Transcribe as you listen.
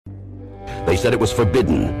They said it was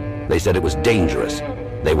forbidden. They said it was dangerous.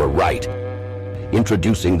 They were right.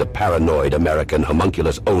 Introducing the Paranoid American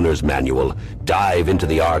Homunculus Owner's Manual. Dive into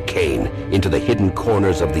the arcane, into the hidden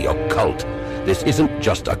corners of the occult. This isn't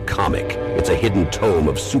just a comic. It's a hidden tome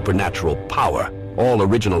of supernatural power. All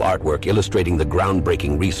original artwork illustrating the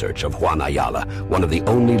groundbreaking research of Juan Ayala, one of the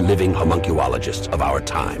only living homunculologists of our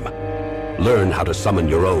time. Learn how to summon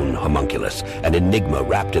your own homunculus, an enigma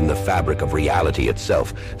wrapped in the fabric of reality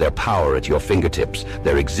itself, their power at your fingertips,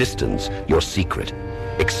 their existence, your secret.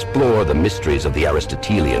 Explore the mysteries of the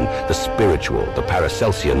Aristotelian, the spiritual, the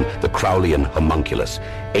Paracelsian, the Crowleyan homunculus.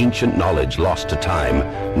 Ancient knowledge lost to time,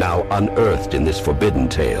 now unearthed in this forbidden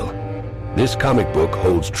tale. This comic book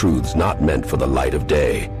holds truths not meant for the light of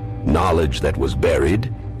day. Knowledge that was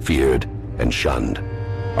buried, feared, and shunned.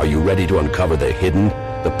 Are you ready to uncover the hidden?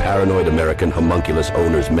 The Paranoid American Homunculus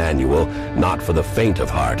Owner's Manual, not for the faint of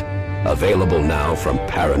heart. Available now from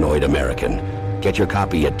Paranoid American. Get your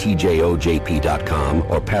copy at tjojp.com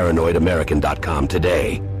or paranoidamerican.com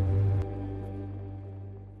today.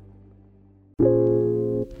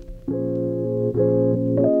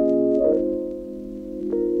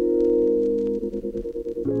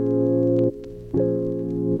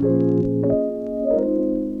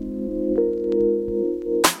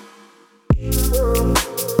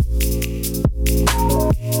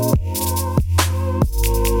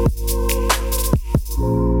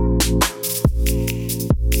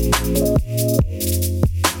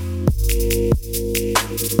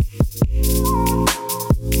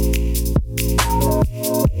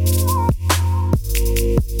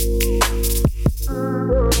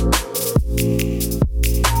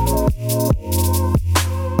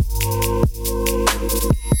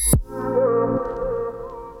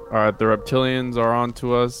 The reptilians are on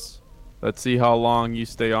to us. Let's see how long you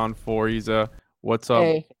stay on for. What's up?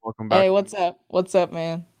 Hey. Welcome back. Hey, what's up? What's up,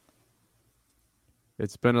 man?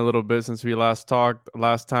 It's been a little bit since we last talked.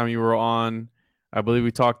 Last time you were on, I believe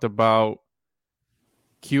we talked about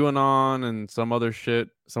QAnon and some other shit,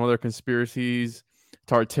 some other conspiracies,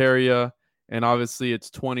 Tartaria, and obviously it's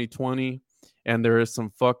 2020 and there is some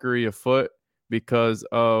fuckery afoot because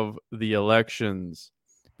of the elections.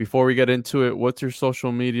 Before we get into it, what's your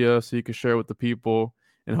social media so you can share with the people,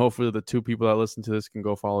 and hopefully the two people that listen to this can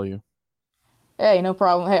go follow you? Hey, no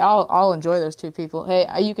problem. Hey, I'll enjoy those two people. Hey,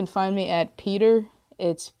 you can find me at Petyr.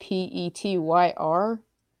 It's Petyr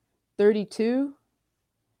 32,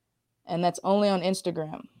 and that's only on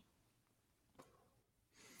Instagram.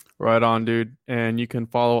 Right on, dude. And you can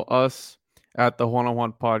follow us at the One on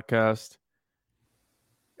One Podcast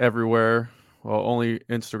everywhere. Well, only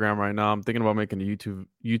Instagram right now. I'm thinking about making a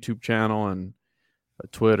YouTube channel and a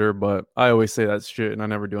Twitter, but I always say that shit and I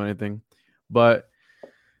never do anything. But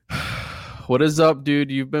what is up,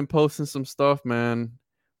 dude? You've been posting some stuff, man.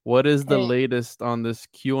 What is the latest on this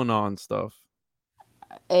QAnon stuff?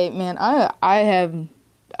 Hey, man, I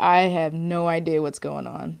have no idea what's going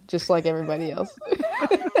on, just like everybody else.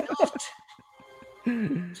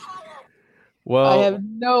 Well, I have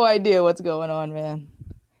no idea what's going on, man.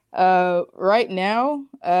 Right now,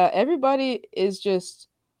 everybody is just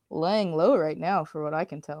laying low right now, for what I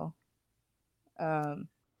can tell.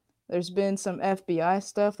 There's been some FBI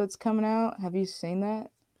stuff that's coming out. Have you seen that?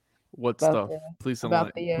 What stuff? Please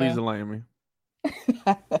enlighten me.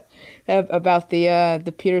 About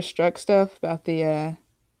the Peter Strzok stuff, about the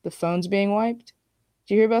phones being wiped.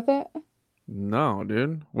 Did you hear about that? No,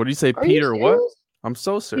 dude. What do you say, Peter? What? I'm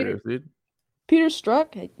so serious, dude. Peter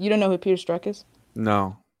Strzok? You don't know who Peter Strzok is?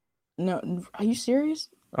 No. No, are you serious?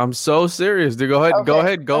 I'm so serious, dude. Go ahead.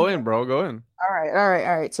 Okay. Go in, bro. Go in. All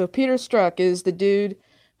right. So Petyr Strzok is the dude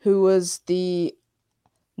who was the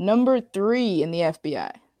number 3 in the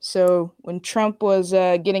FBI. So when Trump was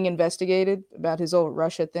getting investigated about his old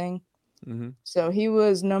Russia thing, so he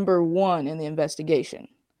was number 1 in the investigation,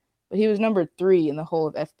 but he was number 3 in the whole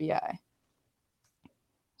of FBI.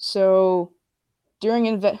 So during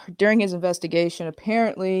his investigation,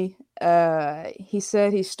 apparently, he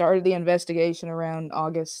said he started the investigation around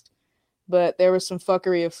August, but there was some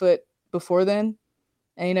fuckery afoot before then,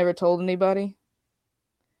 and he never told anybody.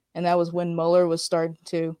 And that was when Mueller was starting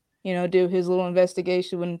to, do his little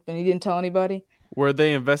investigation when he didn't tell anybody. Were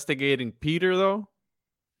they investigating Peter, though?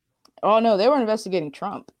 Oh, no, they were investigating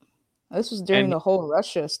Trump. This was during the whole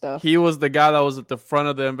Russia stuff. He was the guy that was at the front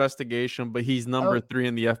of the investigation, but he's number 3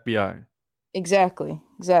 in the FBI. Exactly.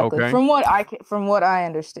 Okay. From what I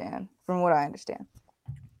understand.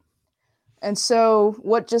 And so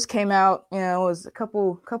what just came out, was a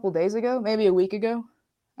couple days ago, maybe a week ago.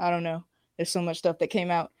 I don't know. There's so much stuff that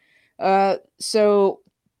came out. So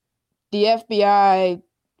the FBI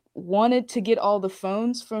wanted to get all the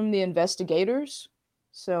phones from the investigators.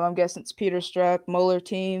 So I'm guessing it's Peter Strzok, Mueller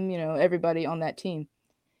team, everybody on that team.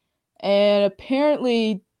 And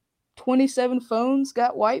apparently 27 phones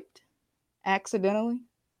got wiped accidentally.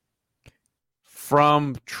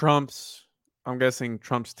 From Trump's, I'm guessing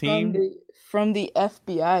Trump's team? From the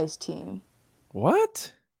FBI's team.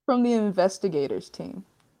 What? From the investigators team.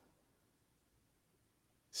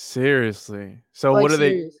 Seriously. So Like, what are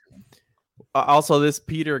seriously. they? Also, this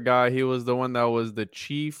Peter guy, he was the one that was the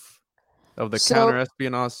chief of the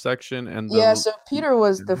counter-espionage section. And so Peter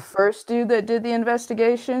was the first dude that did the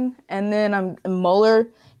investigation. And then Mueller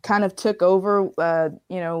kind of took over,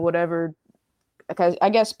 whatever. Because I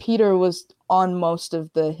guess Peter was on most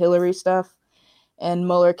of the Hillary stuff. And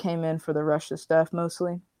Mueller came in for the Russia stuff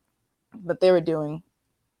mostly. But they were doing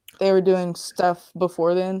stuff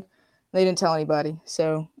before then. They didn't tell anybody.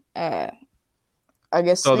 So I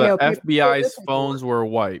guess so the FBI's phones were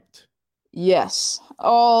wiped. Yes.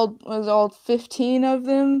 All 15 of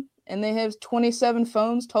them, and they have 27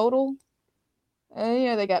 phones total.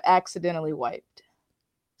 And they got accidentally wiped.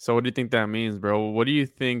 So what do you think that means, bro? What do you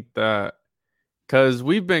think that, because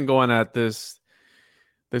we've been going at this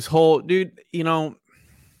whole, dude,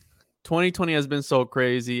 2020 has been so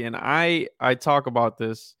crazy, and I talk about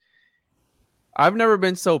this. I've never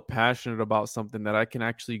been so passionate about something that I can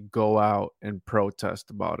actually go out and protest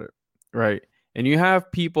about it, right? And you have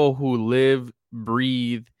people who live,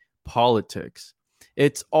 breathe politics.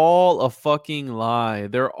 It's all a fucking lie.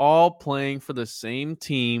 They're all playing for the same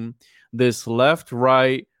team, this left,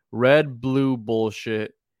 right, red, blue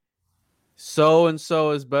bullshit.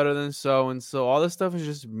 So-and-so is better than so-and-so. All this stuff is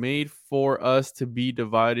just made for us to be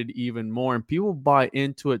divided even more. And people buy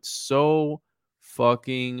into it so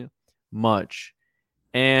fucking much.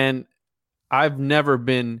 And I've never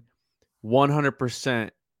been 100%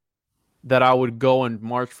 that I would go and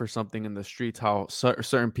march for something in the streets, how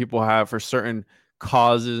certain people have for certain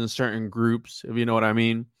causes and certain groups, if you know what I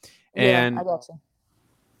mean. And I got you.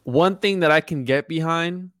 One thing that I can get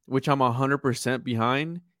behind, which I'm 100%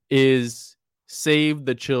 behind, is save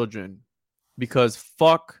the children, because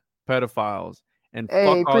fuck pedophiles and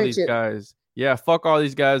fuck all these guys. Yeah, fuck all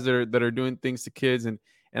these guys that are doing things to kids. And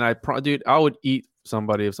dude, I would eat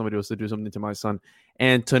somebody if somebody was to do something to my son.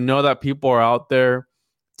 And to know that people are out there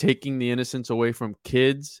taking the innocence away from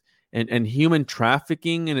kids and human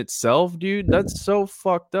trafficking in itself, dude, that's so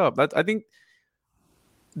fucked up. I think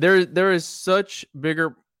there is such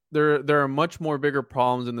bigger, there are much more bigger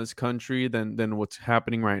problems in this country than what's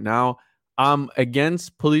happening right now. I'm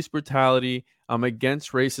against police brutality. I'm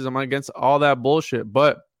against racism. I'm against all that bullshit.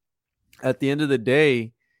 But at the end of the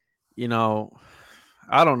day,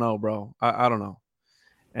 I don't know, bro. I don't know.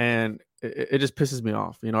 And it just pisses me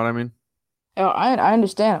off. You know what I mean? Oh, I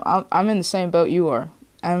understand. I'm in the same boat you are.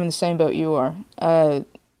 The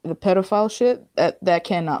pedophile shit, that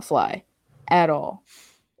cannot fly at all.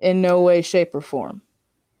 In no way, shape, or form.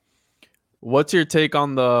 What's your take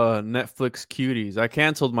on the Netflix cuties? I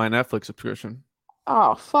canceled my Netflix subscription.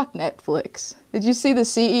 Oh, fuck Netflix. Did you see the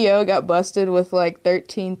CEO got busted with like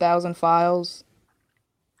 13,000 files?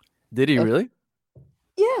 Did he really?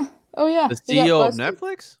 Yeah. Oh, yeah. The CEO of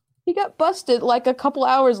Netflix? He got busted like a couple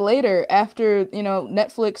hours later after,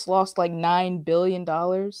 Netflix lost like $9 billion.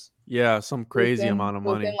 Yeah, some crazy amount of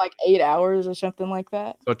money. Within like 8 hours or something like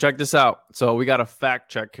that. So check this out. So we got a fact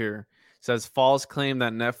check here. It says false claim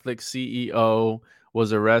that Netflix CEO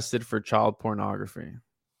was arrested for child pornography.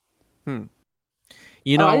 I didn't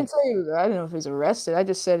know if he was arrested. I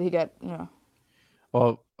just said he got,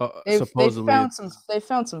 Well, supposedly they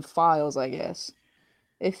found some files, I guess.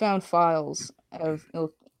 They found files of,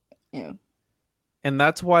 And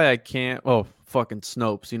that's why I can't. Oh, fucking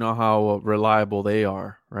Snopes. You know how reliable they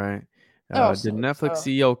are, right? Did Netflix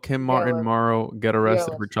CEO Kim Morrow get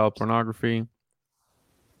arrested for child pornography? It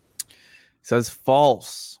says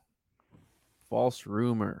false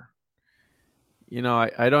rumor.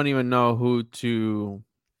 I don't even know who to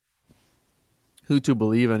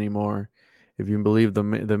believe anymore. If you believe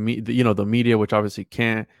the media, which obviously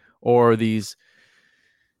can't, or these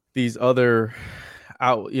other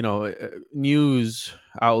news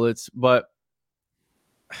outlets. But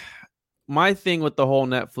my thing with the whole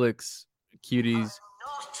Netflix cuties,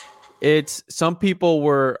 it's some people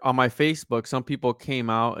were on my Facebook, some people came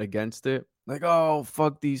out against it, like, oh,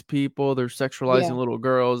 fuck these people, they're sexualizing little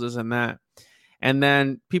girls, this and that. And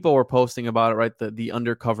then people were posting about it, right? The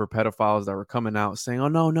undercover pedophiles that were coming out saying, oh,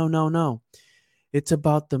 no, it's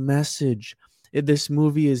about the message. This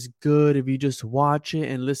movie is good if you just watch it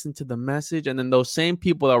and listen to the message. And then those same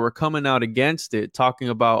people that were coming out against it, talking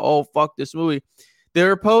about, oh, fuck this movie, they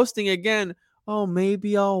were posting again, oh,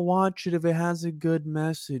 maybe I'll watch it if it has a good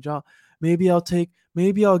message. Maybe I'll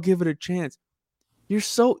give it a chance. You're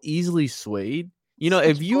so easily swayed. Such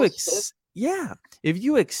bullshit. If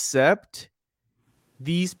you accept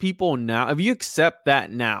these people now, if you accept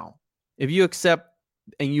that now, if you accept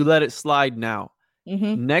and you let it slide now,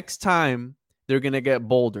 next time they're gonna get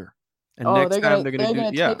bolder, and next time they're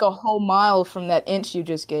gonna take a whole mile from that inch you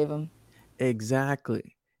just gave them.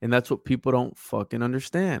 Exactly. And that's what people don't fucking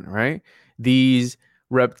understand, right? These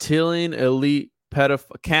reptilian elite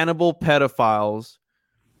cannibal pedophiles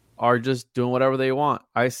are just doing whatever they want.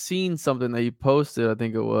 I seen something that you posted. I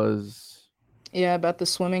think it was about the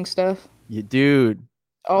swimming stuff. Yeah, dude.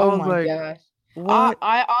 Oh my gosh. What?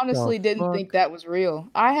 I honestly didn't think that was real.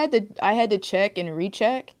 I had to check and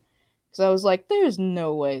recheck because I was like, there's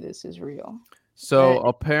no way this is real. So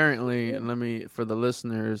apparently, for the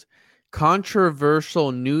listeners,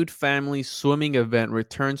 controversial nude family swimming event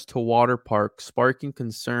returns to water park, sparking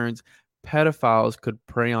concerns pedophiles could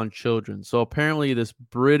prey on children. So apparently this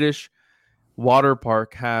British water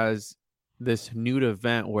park has this nude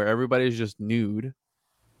event where everybody's just nude,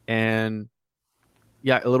 and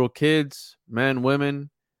little kids, men, women.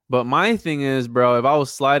 But my thing is, bro, if I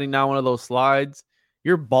was sliding down one of those slides,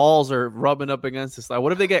 your balls are rubbing up against the slide.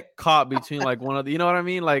 What if they get caught between like one of the, you know what I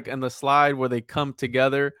mean? Like in the slide where they come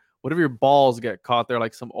together. What if your balls get caught there?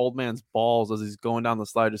 Like some old man's balls as he's going down the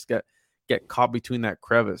slide just get caught between that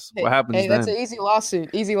crevice. What happens then? That's an easy lawsuit.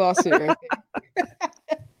 Easy lawsuit right there.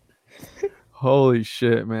 Holy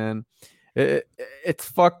shit, man. It's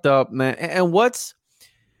fucked up, man. And what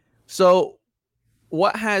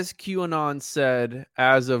has QAnon said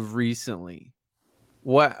as of recently?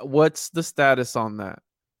 What's the status on that?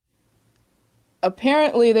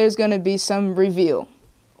 Apparently there's going to be some reveal.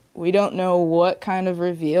 We don't know what kind of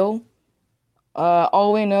reveal.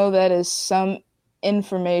 All we know that is some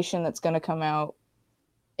information that's going to come out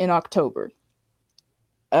in October.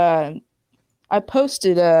 I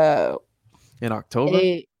posted in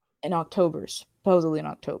October? Supposedly in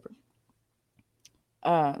October.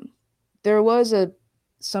 There was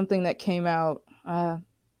something that came out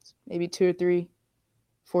maybe 2 or 3,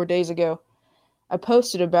 4 days ago. I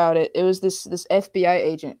posted about it. It was this FBI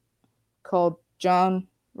agent called John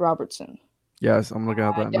Robertson. Yes, I'm looking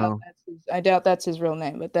at that now. I doubt that's his real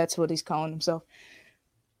name, but that's what he's calling himself.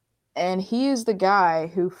 And he is the guy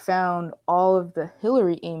who found all of the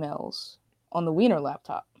Hillary emails on the Wiener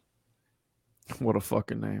laptop. What a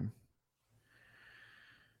fucking name.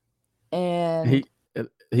 And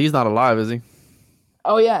he's not alive, is he?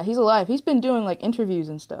 Oh yeah, he's alive. He's been doing like interviews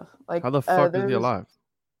and stuff. Like how the fuck is he alive?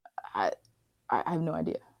 I have no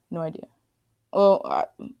idea. No idea. Well,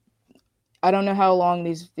 I don't know how long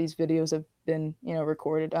these videos have been,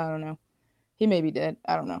 recorded. I don't know. He may be dead.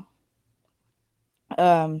 I don't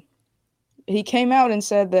know. He came out and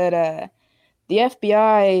said that the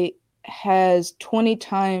FBI has 20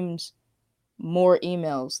 times more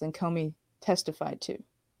emails than Comey testified to.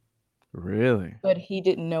 Really? But he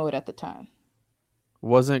didn't know it at the time.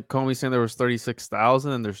 Wasn't Comey saying there was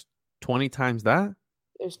 36,000 and there's 20 times that?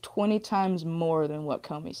 There's 20 times more than what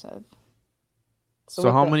Comey said.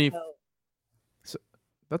 So how many? So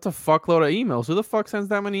that's a fuckload of emails. Who the fuck sends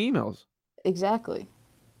that many emails? Exactly.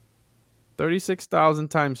 36,000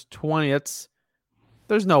 times 20.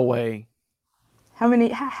 There's no way. How many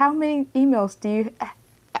emails do you?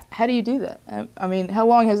 How do you do that? I mean, how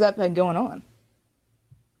long has that been going on?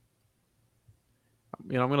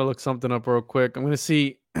 I'm gonna look something up real quick. I'm gonna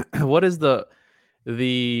see what is the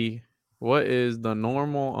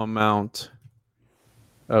normal amount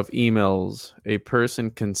of emails a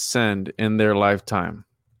person can send in their lifetime.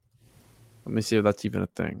 Let me see if that's even a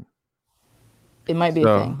thing. It might be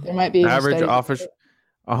a thing. There might be average office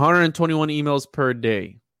 121 emails per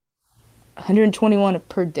day. 121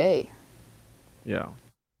 per day. Yeah.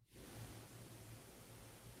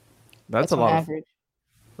 That's a lot. Average.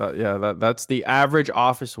 That's the average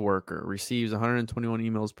office worker receives 121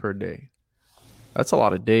 emails per day. That's a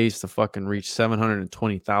lot of days to fucking reach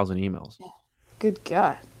 720,000 emails. Good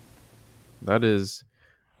God. That is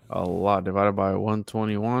a lot divided by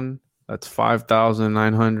 121. That's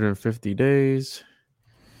 5,950 days.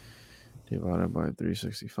 Divided by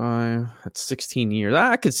 365. That's 16 years.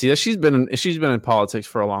 I could see that. She's been in politics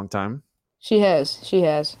for a long time. She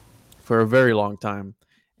has. For a very long time.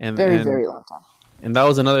 Very long time. And that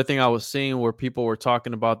was another thing I was seeing where people were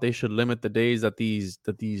talking about they should limit the days that these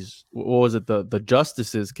what was it, the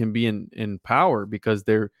justices can be in power because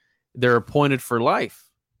they're appointed for life.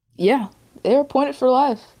 Yeah, they're appointed for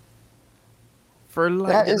life. For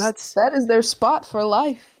life. That is their spot for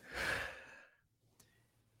life.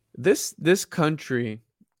 This country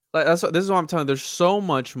like this is what I'm telling you. There's so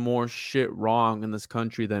much more shit wrong in this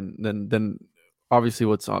country than obviously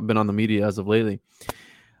what's been on the media as of lately.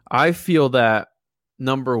 I feel that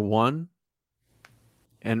number one,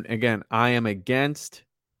 and again, I am against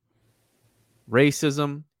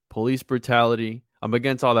racism, police brutality. I'm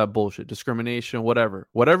against all that bullshit, discrimination, whatever.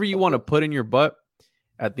 Whatever you want to put in your butt,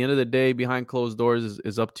 at the end of the day, behind closed doors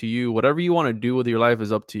is up to you. Whatever you want to do with your life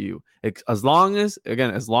is up to you. As long as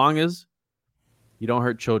you don't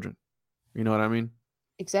hurt children. You know what I mean?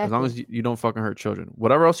 Exactly. As long as you don't fucking hurt children.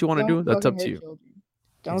 Whatever else you want to do, that's up to you. Children.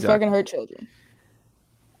 Don't fucking hurt children.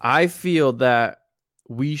 I feel that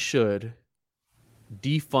we should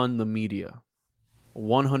defund the media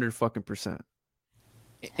 100 fucking percent.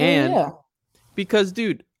 And yeah. Because,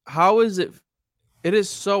 dude, how is it? It is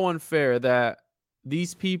so unfair that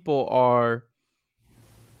these people are,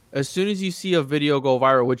 as soon as you see a video go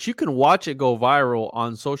viral, which you can watch it go viral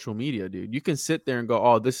on social media, dude, you can sit there and go,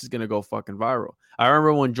 oh, this is going to go fucking viral. I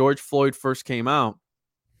remember when George Floyd first came out,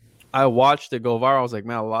 I watched it go viral. I was like,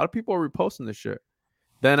 man, a lot of people are reposting this shit.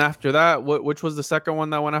 Then after that, which was the second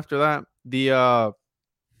one that went after that? The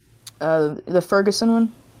Ferguson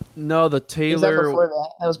one? No, the Taylor. Was that before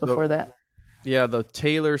that? That was before that. Yeah, the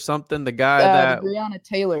Taylor something, the guy that Breonna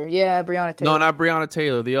Taylor. Yeah, Breonna Taylor. No, not Breonna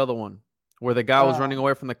Taylor, the other one, where the guy was running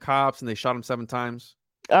away from the cops and they shot him 7 times.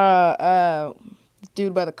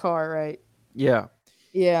 Dude by the car, right? Yeah.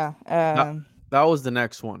 Yeah. That was the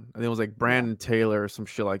next one. I think it was like Brandon Taylor or some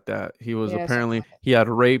shit like that. He was apparently he had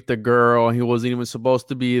raped a girl. He wasn't even supposed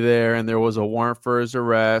to be there, and there was a warrant for his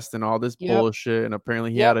arrest and all this bullshit. And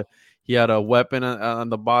apparently he had a weapon on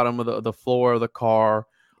the bottom of the floor of the car.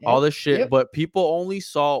 All this shit, but people only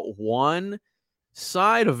saw one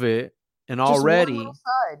side of it, and just already one little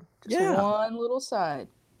side. One little side.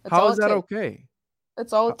 That's how is that okay?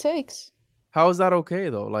 That's all it takes. How is that okay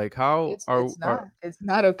though? Like how it's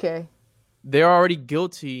not okay. They're already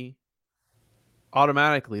guilty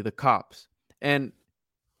automatically, the cops. And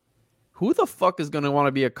who the fuck is gonna want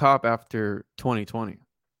to be a cop after 2020?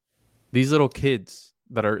 These little kids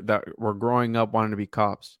that were growing up wanting to be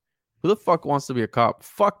cops. Who the fuck wants to be a cop?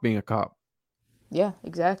 Fuck being a cop. Yeah,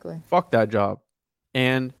 exactly. Fuck that job.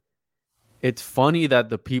 And it's funny that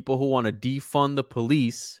the people who want to defund the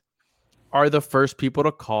police are the first people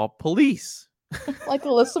to call police. Like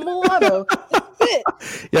Alyssa Milano.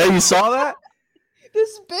 Yeah, you saw that?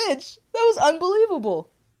 This bitch. That was unbelievable.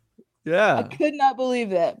 Yeah. I could not believe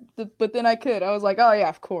that. But then I could. I was like, oh yeah,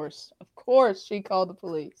 of course. Of course she called the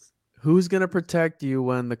police. Who's gonna protect you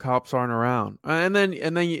when the cops aren't around? And then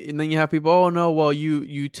you have people. Oh no, well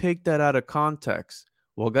you take that out of context.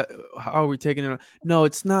 Well, how are we taking it? No,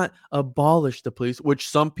 it's not abolish the police, which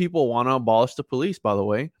some people want to abolish the police. By the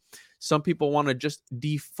way, some people want to just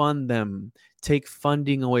defund them, take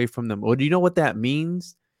funding away from them. Well, do you know what that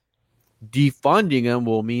means? Defunding them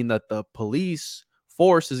will mean that the police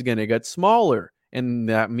force is gonna get smaller, and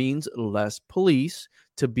that means less police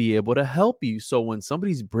to be able to help you. So when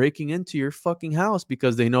somebody's breaking into your fucking house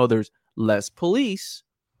because they know there's less police,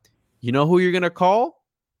 you know who you're going to call?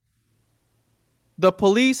 The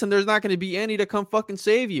police, and there's not going to be any to come fucking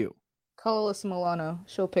save you. Call Alyssa Milano.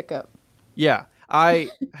 She'll pick up. Yeah.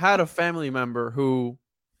 I had a family member who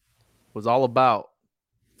was all about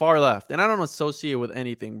far left. And I don't associate with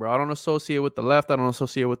anything, bro. I don't associate with the left. I don't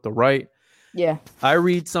associate with the right. Yeah. I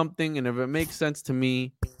read something, and if it makes sense to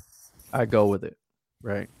me, I go with it.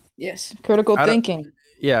 Right. Yes. Critical thinking.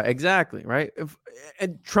 Yeah, exactly. Right.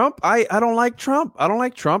 And Trump, I don't like Trump. I don't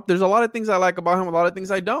like Trump. There's a lot of things I like about him. A lot of things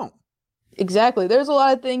I don't. Exactly. There's a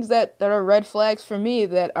lot of things that are red flags for me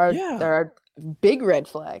that are big red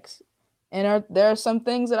flags. And there are some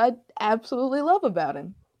things that I absolutely love about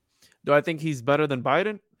him. Do I think he's better than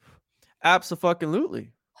Biden?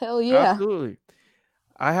 Absolutely. Hell yeah. Absolutely.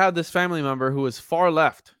 I had this family member who is far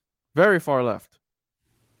left, very far left,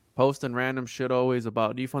 posting random shit always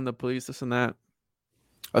about defund the police, this and that.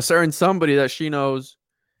 A certain somebody that she knows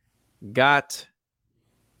got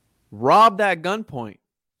robbed at gunpoint.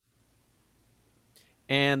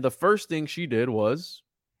 And the first thing she did was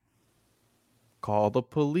call the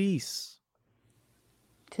police.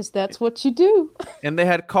 Because that's what you do. And they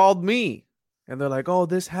had called me. And they're like, oh,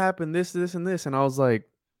 this happened, this, and this. And I was like,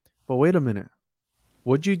 but wait a minute.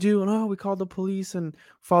 What'd you do? No, we called the police and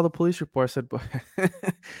filed a police report. I said, but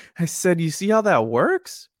I said, you see how that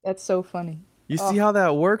works? That's so funny. You see how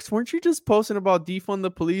that works? Weren't you just posting about defund the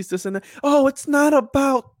police, this and that? Oh, it's not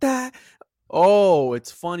about that. Oh,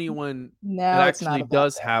 it's funny when it actually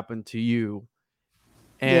does happen to you.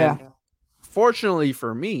 And fortunately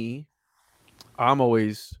for me, I'm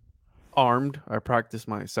always armed. I practice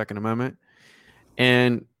my Second Amendment.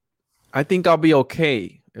 And I think I'll be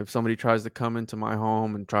okay if somebody tries to come into my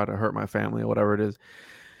home and try to hurt my family or whatever it is.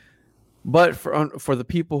 But for the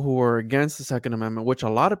people who are against the Second Amendment, which a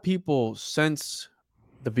lot of people since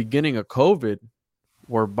the beginning of COVID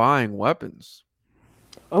were buying weapons.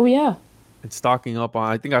 Oh yeah. And stocking up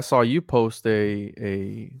on. I think I saw you post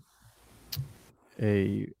an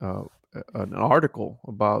article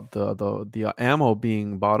about the ammo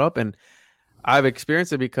being bought up, and I've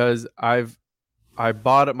experienced it because I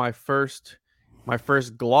bought it my first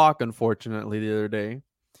Glock, unfortunately, the other day.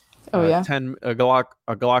 Oh yeah. A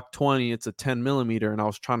Glock 20. It's a 10 millimeter, and I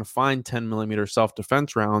was trying to find 10 millimeter self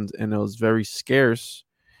defense rounds, and it was very scarce.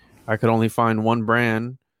 I could only find one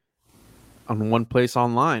brand on one place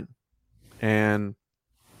online, and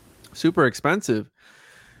super expensive.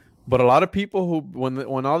 But a lot of people who,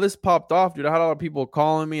 when all this popped off, dude, I had a lot of people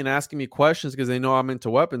calling me and asking me questions because they know I'm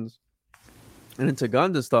into weapons and into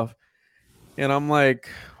guns and stuff. And I'm like,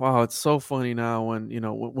 wow, it's so funny now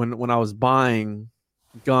when I was buying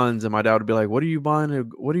guns and my dad would be like, what are you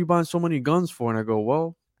buying so many guns for? And I go,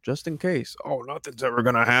 well, just in case. Oh, nothing's ever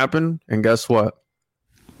gonna happen. And guess what?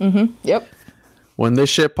 Yep. When this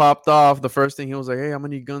shit popped off, the first thing he was like, hey, how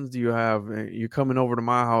many guns do you have? You coming over to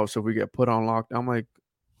my house if we get put on lockdown? I'm like,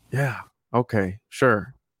 yeah, okay,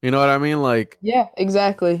 sure. You know what I mean? Like, Yeah,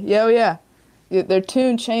 exactly. Yeah, oh, yeah. Their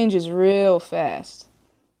tune changes real fast.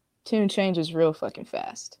 Tune changes real fucking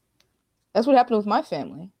fast. That's what happened with my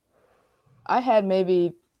family. I had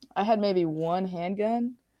maybe one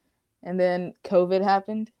handgun, and then COVID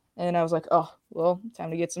happened, and then I was like, oh, well, time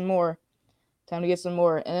to get some more. Time to get some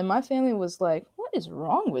more. And then my family was like, what is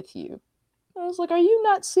wrong with you? I was like, are you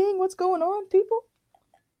not seeing what's going on, people?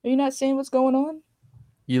 Are you not seeing what's going on?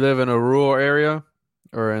 you live in a rural area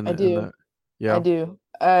or I in do. the I yeah. do.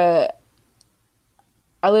 I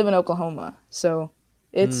live in Oklahoma, so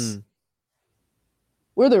it's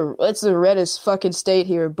Mm, it's the reddest fucking state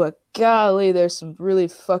here, but golly, there's some really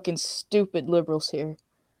fucking stupid liberals here.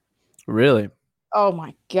 really? Oh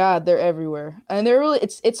my God, they're everywhere. And they're really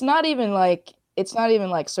it's not even like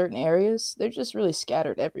certain areas. They're just really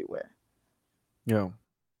scattered everywhere. Yeah.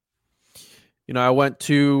 I went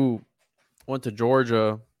to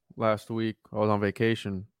Georgia last week. I was on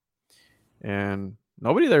vacation, and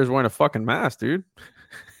nobody there is wearing a fucking mask, dude.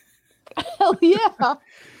 Hell yeah.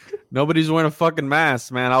 Nobody's wearing a fucking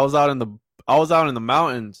mask, man. I was out in the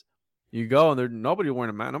mountains. You go and there's nobody wearing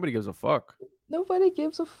a mask. Nobody gives a fuck. Nobody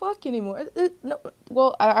gives a fuck anymore. No,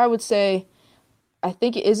 well, I would say I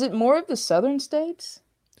think is it more of the southern states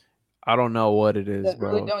I don't know what it is, that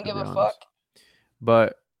really bro, don't to give be a fuck? honest.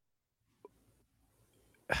 But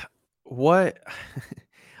what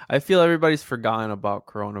I feel everybody's forgotten about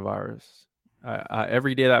coronavirus.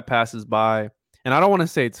 Every day that passes by, and I don't want to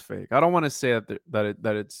say it's fake. I don't want to say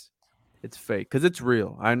that it's fake because it's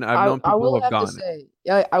real. I've known I people who will have have to gotten it. say,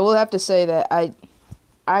 yeah, I will have to say that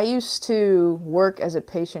I used to work as a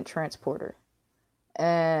patient transporter,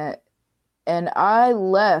 and I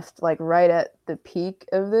left like right at the peak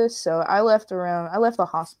of this. So I left the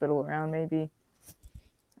hospital around maybe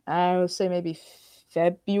I would say maybe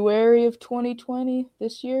February of 2020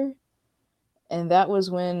 this year, and that was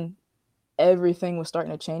when everything was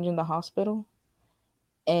starting to change in the hospital,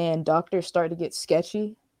 and doctors started to get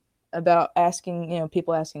sketchy about asking,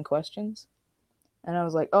 people asking questions, and I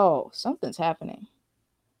was like, oh, something's happening.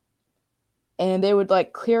 And they would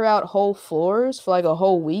like clear out whole floors for like a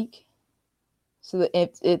whole week so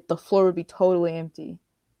that the floor would be totally empty.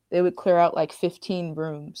 They would clear out like 15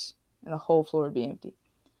 rooms and the whole floor would be empty.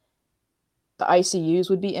 The ICUs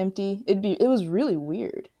would be empty. It was really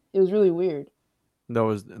weird. It was really weird. There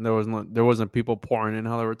wasn't people pouring in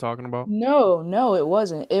how they were talking about. No, no, it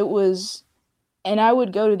wasn't. It was, and I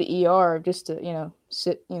would go to the ER just to,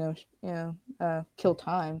 sit, kill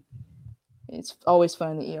time. It's always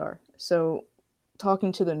fun in the ER. So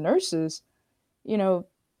talking to the nurses, you know,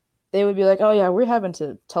 they would be like, "Oh yeah, we're having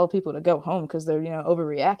to tell people to go home because they're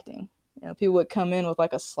overreacting." People would come in with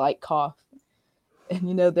like a slight cough,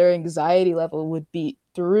 and their anxiety level would be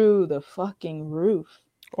through the fucking roof.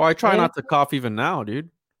 Well, I try And not to cough even now, dude.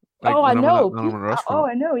 Like oh, I when I'm know. in a Oh, restaurant.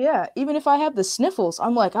 I know. Yeah. Even if I have the sniffles,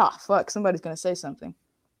 I'm like, ah, fuck, somebody's gonna say something.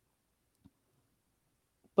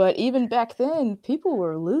 But even back then, people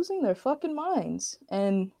were losing their fucking minds,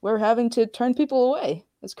 and we're having to turn people away.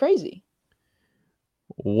 It's crazy.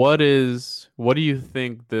 What do you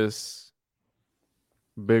think this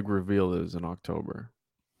big reveal is in October?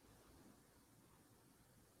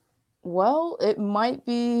 Well, it might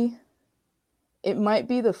be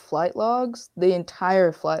the flight logs, the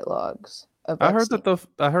entire flight logs of Epstein.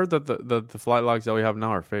 I heard that the flight logs that we have now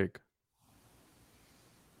are fake.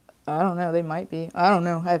 I don't know. They might be. I don't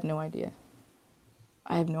know. I have no idea.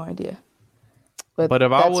 I have no idea. But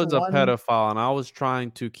if I that's was a one pedophile and I was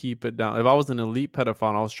trying to keep it down, if I was an elite pedophile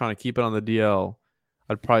and I was trying to keep it on the DL,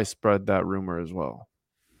 I'd probably spread that rumor as well.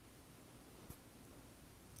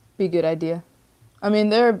 be a good idea. I mean,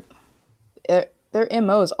 their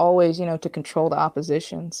MO is always, to control the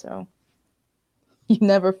opposition, so you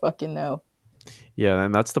never fucking know. Yeah,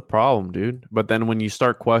 and that's the problem, dude. But then when you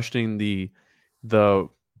start questioning the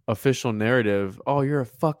official narrative, oh, you're a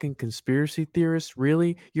fucking conspiracy theorist?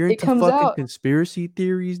 Really? You're It into comes fucking out. conspiracy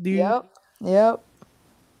theories, dude? Yep. Yep.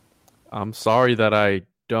 I'm sorry that I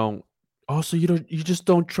don't. Oh, so you just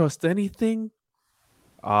don't trust anything?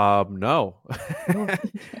 No.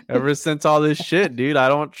 Ever since all this shit, dude, I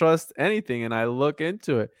don't trust anything and I look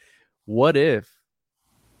into it. What if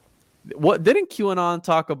what didn't QAnon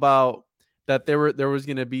talk about that there was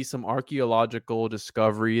going to be some archaeological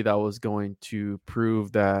discovery that was going to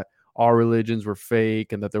prove that all religions were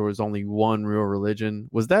fake and that there was only one real religion?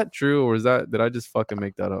 Was that true, or did I just fucking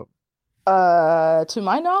make that up? To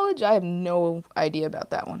my knowledge, I have no idea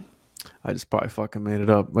about that one. I just probably fucking made it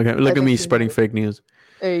up. Look I at think me you spreading might. fake news.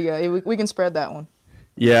 There you go. We can spread that one.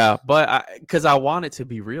 Yeah, but because I want it to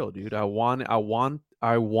be real, dude. I want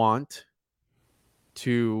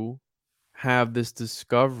to have this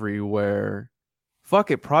discovery where,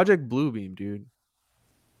 fuck it, Project Bluebeam, dude.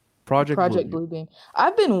 Project Project Bluebeam. Bluebeam.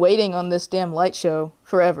 I've been waiting on this damn light show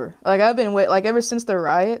forever. Like I've been like ever since the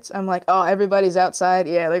riots. I'm like, oh, everybody's outside.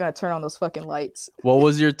 Yeah, they're gonna turn on those fucking lights. What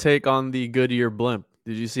was your take on the Goodyear blimp?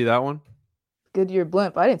 Did you see that one? Goodyear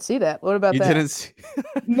blimp. I didn't see that. What about You that? didn't see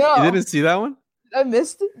You No. didn't see that one? Did I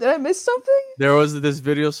miss it? Did I miss something? There was this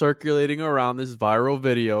video circulating around, this viral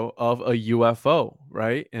video of a UFO,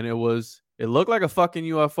 right? And it looked like a fucking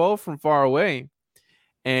UFO from far away.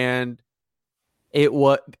 And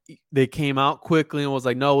they came out quickly and was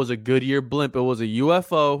like, no, it was a Goodyear blimp. It was a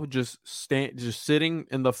UFO just sitting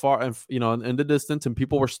in the in the distance, and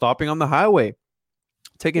people were stopping on the highway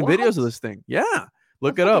taking What? videos of this thing. Yeah, I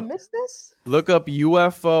look it fucking up. missed this. Look up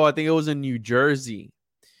UFO. I think it was in New Jersey.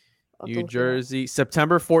 I'll have to look it up.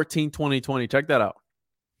 September 14, 2020. Check that out.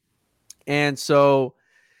 And so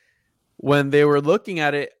when they were looking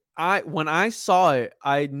at it, when I saw it,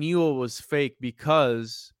 I knew it was fake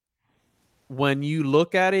because when you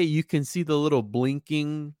look at it, you can see the little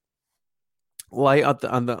blinking light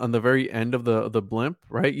on the very end of the blimp,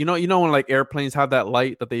 right? You know when like airplanes have that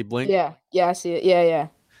light that they blink? Yeah, I see it. Yeah.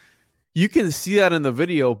 You can see that in the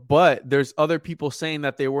video, but there's other people saying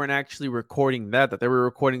that they weren't actually recording that they were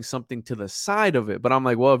recording something to the side of it. But I'm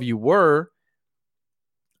like, well, if you were,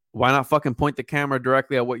 why not fucking point the camera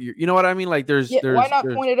directly at what you know what I mean? Like Why not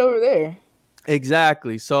point it over there?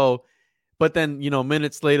 Exactly. So, but then,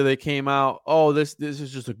 minutes later they came out, oh, this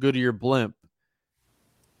is just a Goodyear blimp.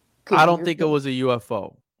 I don't think it was a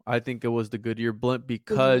UFO. I think it was the Goodyear blimp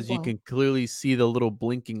because you can clearly see the little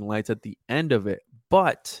blinking lights at the end of it.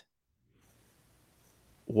 But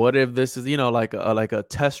what if this is, like a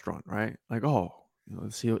test run, right? Like, oh,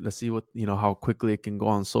 let's see what, how quickly it can go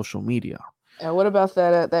on social media. What about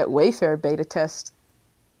that Wayfair beta test?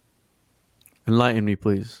 Enlighten me,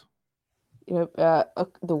 please. The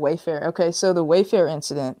Wayfair. Okay, so the Wayfair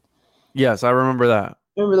incident. Yes, I remember that.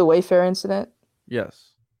 Remember the Wayfair incident?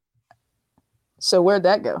 Yes. So where'd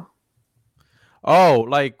that go? Oh,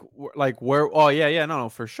 like where? Oh, yeah, no,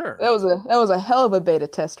 for sure. That was a hell of a beta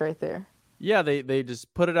test right there. Yeah, they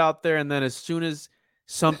just put it out there, and then as soon as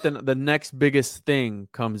the next biggest thing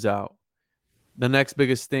comes out, the next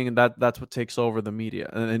biggest thing, and that's what takes over the media.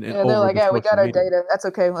 And they're like, yeah, we got our data. That's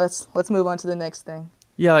okay. Let's move on to the next thing.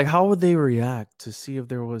 Yeah, like how would they react to see if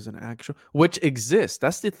there was an actual, which exists?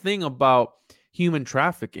 That's the thing about human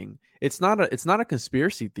trafficking. It's not a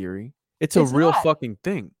conspiracy theory. It's a real fucking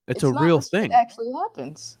thing. It's a real thing. It actually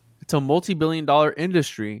happens. It's a multi-billion-dollar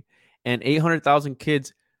industry, and 800,000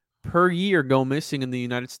 kids per year go missing in the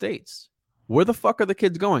United States. Where the fuck are the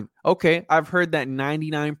kids going? Okay, I've heard that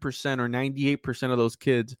 99% or 98% of those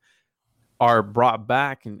kids are brought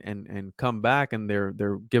back and come back, and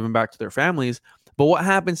they're given back to their families. But what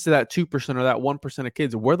happens to that 2% or that 1% of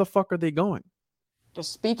kids? Where the fuck are they going?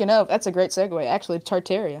 Just speaking of, that's a great segue. Actually,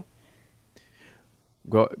 Tartaria.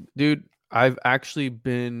 Dude, I've actually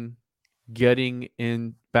been getting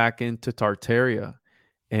back into Tartaria,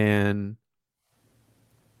 and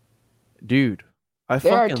dude, I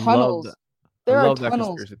fucking love that. There are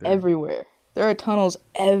tunnels everywhere. There are tunnels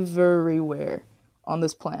everywhere on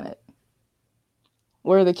this planet.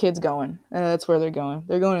 Where are the kids going? That's where they're going.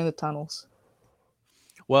 They're going in the tunnels.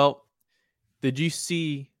 Well, did you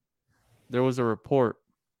see there was a report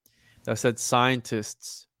that said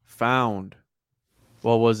scientists found,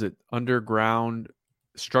 what was it, underground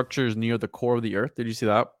structures near the core of the Earth. Did you see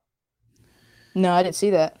that? No, I didn't see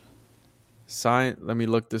that. Let me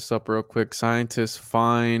look this up real quick. Scientists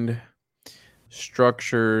find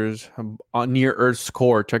structures near Earth's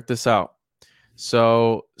core. Check this out.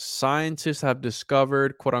 So scientists have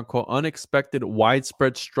discovered, quote unquote, unexpected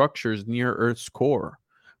widespread structures near Earth's core.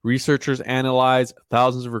 Researchers analyze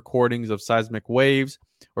thousands of recordings of seismic waves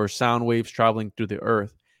or sound waves traveling through the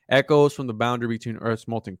Earth. Echoes from the boundary between Earth's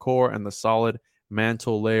molten core and the solid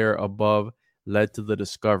mantle layer above led to the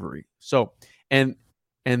discovery. So, and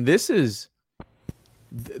this is,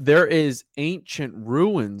 there is ancient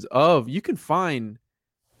ruins of, you can find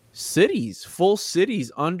cities, full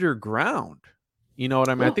cities underground. You know what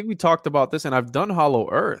I mean? I think we talked about this, and I've done Hollow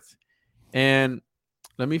Earth. And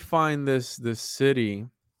let me find this city.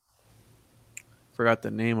 Forgot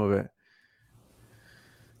the name of it.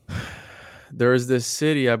 There is this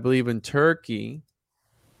city, I believe, in Turkey.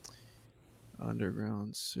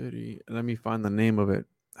 Underground city. Let me find the name of it.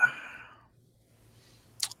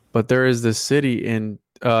 But there is this city in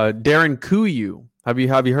Derinkuyu. Have you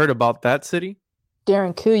heard about that city?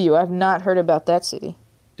 Derinkuyu. I've not heard about that city.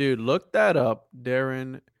 Dude, look that up.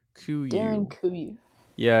 Derinkuyu. Derinkuyu.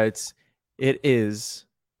 Yeah, it is.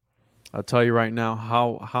 I'll tell you right now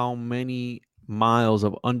how many miles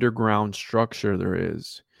of underground structure there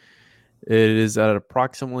is. It is at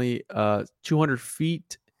approximately 200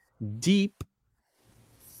 feet deep,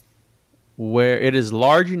 where it is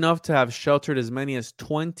large enough to have sheltered as many as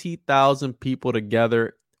 20,000 people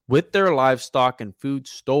together with their livestock and food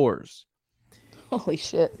stores. Holy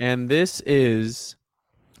shit. And this is,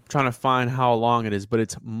 I'm trying to find how long it is, but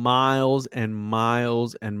it's miles and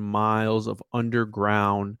miles and miles of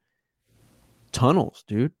underground tunnels,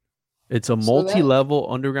 dude. It's a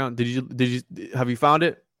multi-level underground. Have you found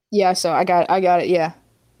it? Yeah, so I got it, yeah.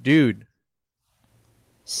 Dude.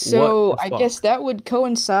 So I guess that would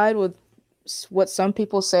coincide with what some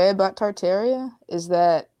people say about Tartaria, is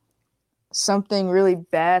that something really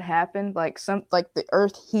bad happened, like the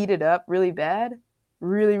earth heated up really bad,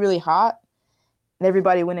 really, really hot, and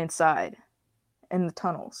everybody went inside in the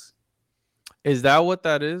tunnels. Is that what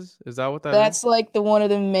that is? Is that what that That's is? like one of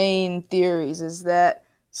the main theories, is that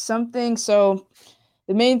something, so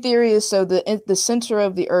the main theory is, so the center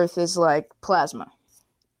of the earth is like plasma.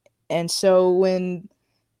 And so when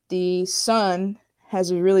the sun has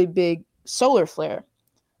a really big solar flare,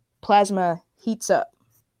 plasma heats up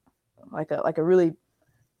like a really,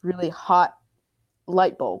 really hot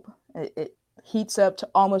light bulb. It heats up to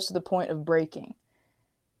almost to the point of breaking.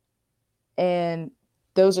 And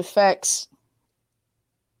those effects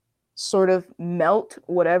sort of melt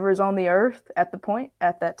whatever's on the earth at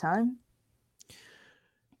that time.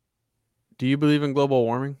 Do you believe in global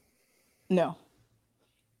warming? No,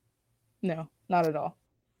 not at all.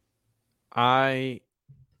 I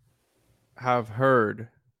have heard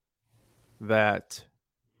that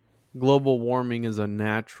global warming is a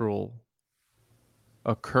natural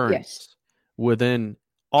occurrence within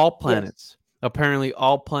all planets. Yes. Apparently,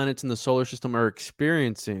 all planets in the solar system are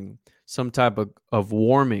experiencing some type of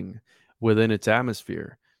warming within its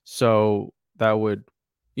atmosphere. So that would,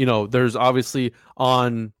 there's obviously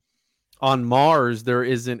on Mars, there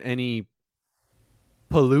isn't any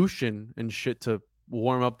pollution and shit to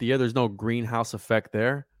warm up the air. There's no greenhouse effect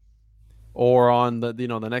there. Or on the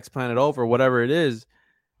next planet over, whatever it is.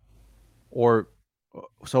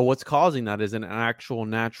 So what's causing that is an actual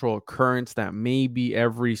natural occurrence that maybe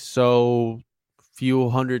every so few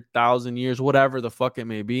 100,000 years, whatever the fuck it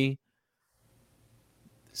may be,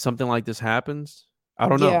 something like this happens. I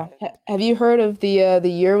don't know. Yeah. Have you heard of the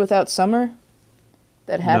year without summer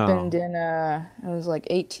that happened in it was like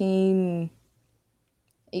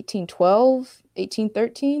 1812,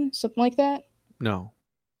 1813, something like that? No.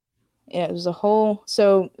 Yeah, it was a whole,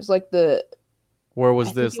 so it was like where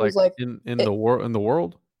was this, like in the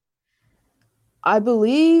world? I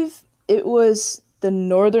believe it was the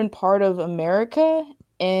northern part of America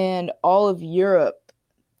and all of Europe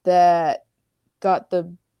that got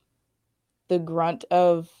the grunt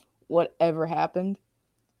of whatever happened.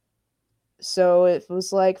 So it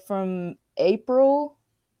was like from April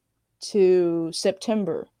to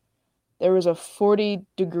September, there was a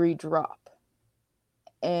 40-degree drop.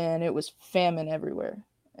 And it was famine everywhere.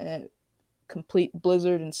 And complete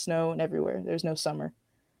blizzard and snow and everywhere. There's no summer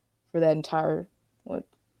for that entire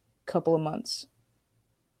couple of months.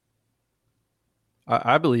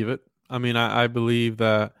 I believe it. I mean, I believe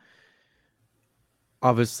that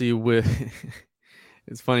obviously with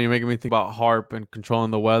it's funny, you're making me think about HARP and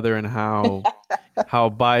controlling the weather, and how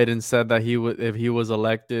Biden said that if he was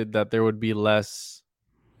elected, that there would be less,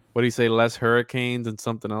 what do you say, less hurricanes and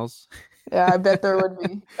something else? Yeah, I bet there would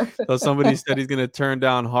be. So somebody said he's gonna turn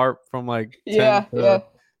down Harp from like 10 Yeah.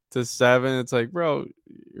 to 7. It's like, bro,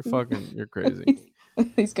 you're crazy.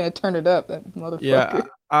 He's gonna turn it up, that Yeah,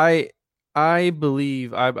 motherfucker. I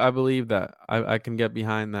believe I believe that. I can get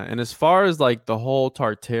behind that. And as far as like the whole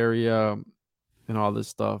Tartaria and all this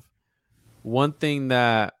stuff, one thing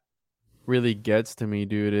that really gets to me,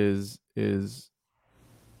 dude, is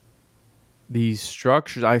these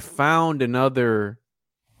structures. I found another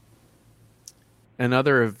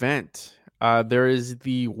event. There is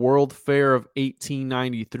the World Fair of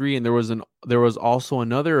 1893, and there was also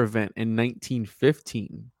another event in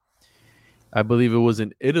 1915. I believe it was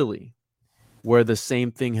in Italy where the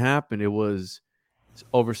same thing happened. It was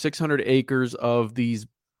over 600 acres of these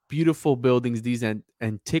beautiful buildings, these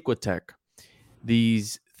antiquitech,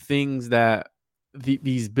 these things that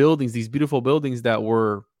these buildings, these beautiful buildings that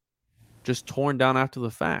were just torn down after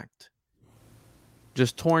the fact,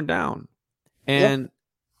 just torn down. Yeah. And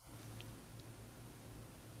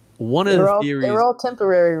one They of were the all theories,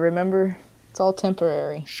 temporary, remember? It's all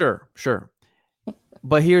temporary. sure,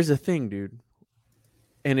 but here's the thing, dude,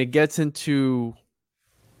 and it gets into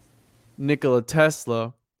Nikola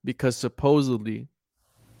Tesla because supposedly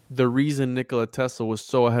the reason Nikola Tesla was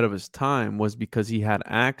so ahead of his time was because he had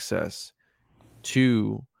access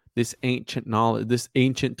to this ancient knowledge, this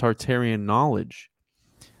ancient Tartarian knowledge,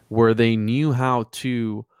 where they knew how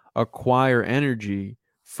to acquire energy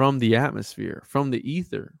from the atmosphere, from the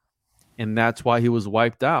ether. And that's why he was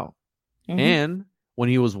wiped out. Mm-hmm. And when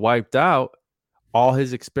he was wiped out, all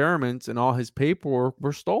his experiments and all his paperwork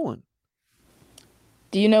were stolen.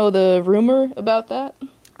 Do you know the rumor about that?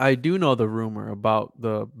 I do know the rumor about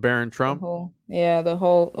the Baron Trump. The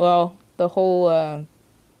whole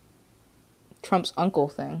Trump's uncle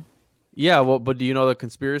thing. Yeah, well, but do you know the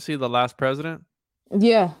conspiracy, the last president?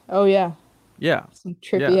 Yeah. Oh yeah. Yeah. Some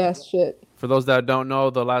Yeah. trippy ass shit. For those that don't know,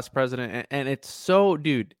 the last president, and it's so,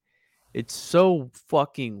 dude, it's so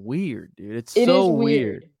fucking weird, dude. It's It so is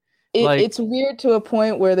weird. weird. Like, It's weird to a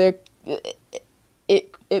point where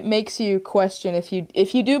it makes you question if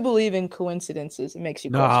you do believe in coincidences, it makes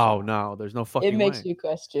you question. no, there's no It fucking makes way. you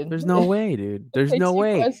question. There's no way, dude. It There's no makes you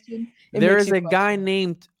way. question. It There makes is you a guy question.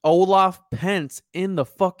 named Olaf Pence in the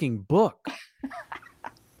fucking book.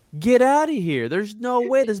 Get out of here. There's no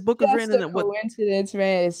way. This It's book was just written a in what, coincidence,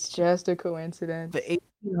 man. It's just a the coincidence.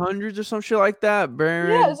 1800s or some shit like that. Yeah, it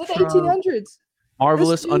Baron was in the Trump, 1800s. This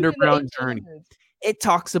Marvelous dude in the Underground Journey. 1800s. It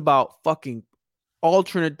talks about fucking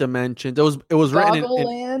alternate dimensions. It was written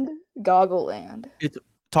in Goggle Land. it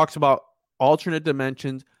talks about alternate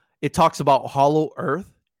dimensions. It talks about Hollow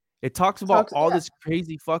Earth. It talks about all Yeah, this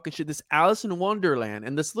crazy fucking shit. This Alice in Wonderland,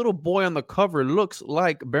 and this little boy on the cover looks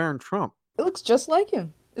like Baron Trump. it looks just like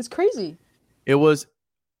him. It's crazy. It was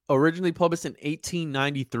originally published in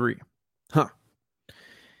 1893. Huh.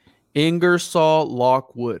 Ingersoll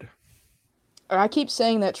Lockwood. I keep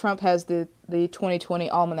saying that Trump has the 2020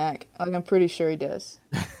 almanac. Like I'm pretty sure he does.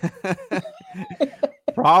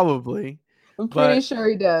 Probably. I'm pretty But sure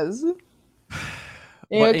he does.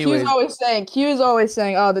 You but know, anyways, Q is always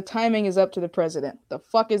saying, "Oh, the timing is up to the president." The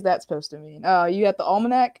fuck is that supposed to mean? Oh, you got the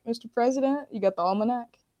almanac, Mr. President? You got the almanac?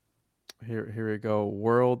 here we go.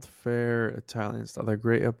 World Fair Italian style. The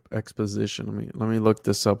Great Exposition. Let me look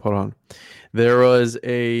this up. Hold on. There was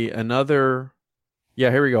another.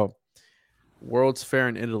 Yeah, here we go. World's Fair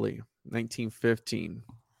in Italy, 1915.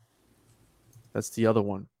 That's the other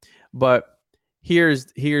one. But here's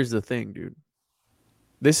the thing, dude.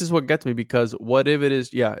 This is what gets me, because what if it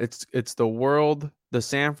is? Yeah, it's the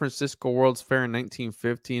San Francisco World's Fair in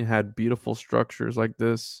 1915 had beautiful structures like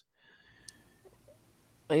this,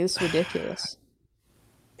 Like it's ridiculous.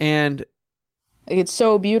 and Like it's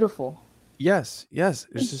so beautiful. yes, it's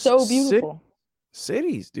It's just so beautiful.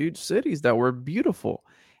 cities, dude, cities that were beautiful,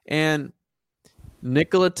 and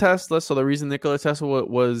Nikola Tesla. So the reason Nikola Tesla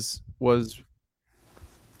was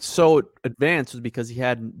so advanced was because he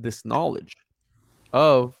had this knowledge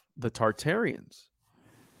of the Tartarians,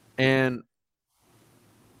 and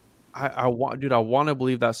I want to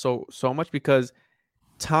believe that so much, because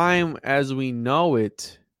time as we know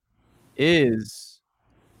it is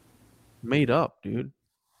made up, dude.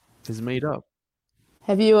 Is made up.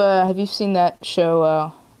 Have you seen that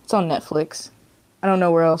show? It's on Netflix. I don't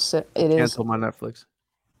know where else it is. Cancel my Netflix.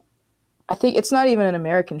 I think it's not even an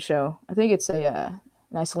American show. I think it's an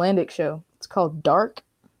Icelandic show. It's called Dark.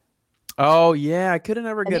 Oh yeah, I couldn't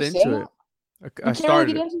ever Have get you seen into it? it. I You can't really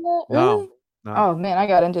started get it. into that, No, really? no, Oh man, I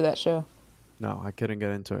got into that show. no, I couldn't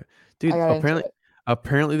get into it, I dude. got into it.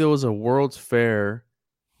 Apparently there was a World's Fair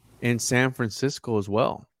in San Francisco as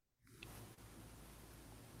well.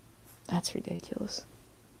 That's ridiculous.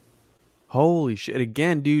 Holy shit.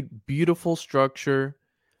 Again, dude, beautiful structure.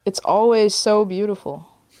 It's always so beautiful.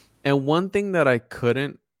 And one thing that I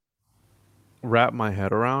couldn't wrap my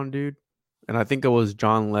head around, dude, and I think it was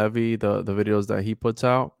John Levy, the videos that he puts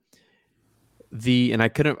out.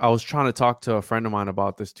 I was trying to talk to a friend of mine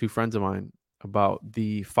about this, two friends of mine, about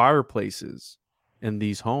the fireplaces in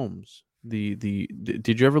these homes. Did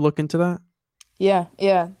you ever look into that? Yeah,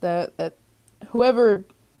 yeah. Whoever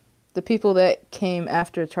the people that came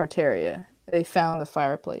after Tartaria, they found the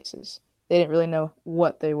fireplaces. They didn't really know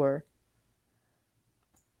what they were.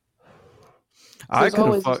 I There's could have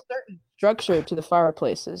always a fucked. certain structure to the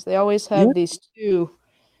fireplaces. They always Yeah. have these two,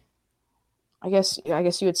 I guess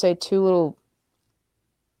you would say two little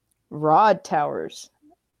rod towers,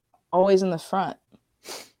 always in the front.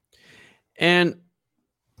 And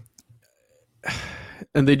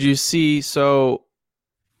did you see, so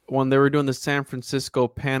when they were doing the San Francisco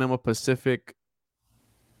Panama Pacific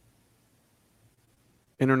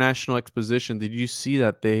International Exposition, did you see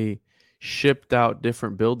that they shipped out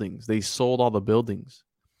different buildings? They sold all the buildings.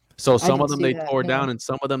 So I some of didn't them see they that. tore down, No, and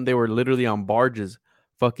some of them they were literally on barges,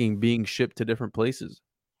 fucking being shipped to different places.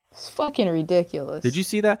 it's fucking Did you ridiculous.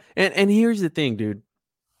 see that? And here's the thing, dude.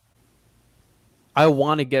 I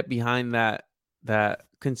want to get behind that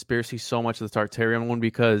conspiracy so much, the Tartarian one,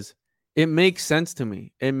 because it makes sense to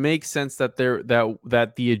me. It makes sense that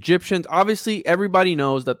that the Egyptians, obviously everybody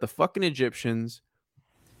knows that the fucking Egyptians,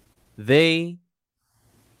 they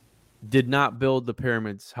did not build the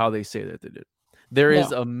pyramids how they say that they did. There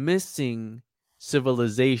is No, a missing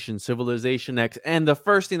civilization X. And the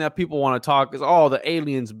first thing that people want to talk is, oh, the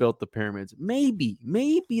aliens built the pyramids. Maybe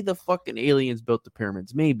the fucking aliens built the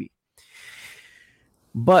pyramids. Maybe.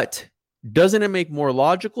 But doesn't it make more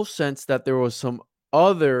logical sense that there was some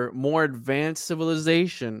other more advanced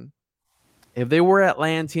civilization, if they were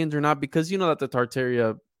Atlanteans or not? Because you know that the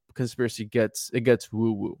Tartaria conspiracy gets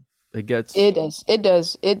woo woo. It gets, it does. It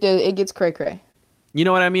does. It does. It gets cray cray. you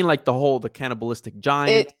know what I mean? Like the cannibalistic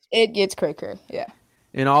giants It gets cray cray. Yeah.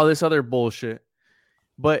 and all this other bullshit.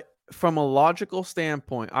 But from a logical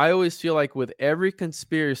standpoint, I always feel like with every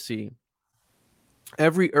conspiracy,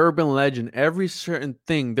 every urban legend, every certain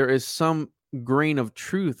thing, there is some grain of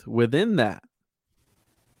truth within that.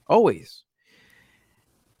 Always.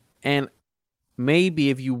 And maybe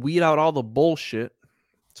if you weed out all the bullshit,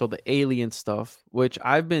 so the alien stuff, which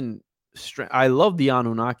I love the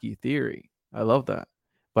Anunnaki theory. I love that.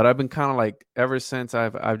 But I've been kind of like, ever since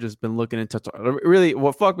I've just been looking into, really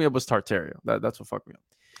what fucked me up was Tartaria. That's what fucked me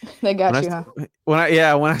up. They got you, huh? When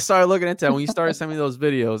I started looking into that, when you started sending me those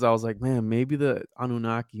videos, I was like, man, maybe the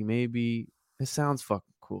Anunnaki, maybe it sounds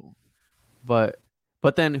fucking cool. But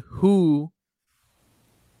then who,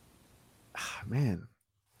 man,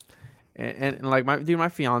 and like my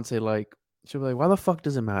fiance, like, she'll be like, why the fuck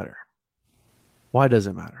does it matter? Why does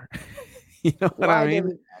it matter? You know what I Why does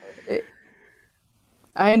mean? it matter?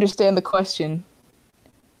 I understand the question,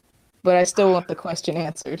 but I still want the question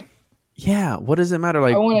answered. Yeah, what does it matter? I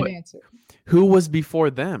Like, want but an answer. who was before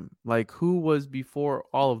them? Like, who was before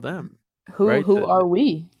all of them? Who Right? who are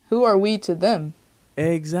we? Who are we to them?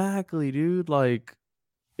 Exactly, dude. Like,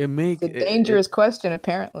 it It's make a dangerous question,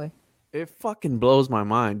 apparently. it fucking blows my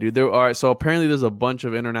mind, dude. There are, so apparently there's a bunch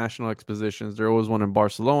of international expositions. There was one in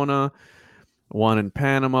Barcelona, one in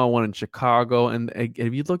Panama, one in Chicago, and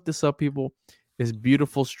if you look this up, people, it's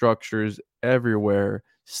beautiful structures everywhere.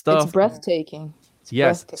 It's Stuff, breathtaking. It's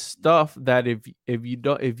yes, breathtaking. stuff that if you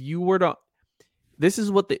don't, if you were to, this is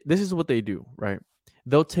what they do, right?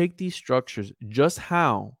 They'll take these structures, just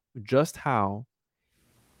how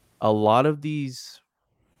a lot of these,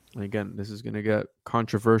 again, this is going to get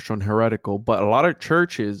controversial and heretical, but a lot of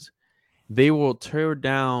churches, they will tear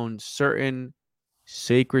down certain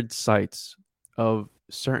sacred sites of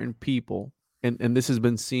certain people. And this has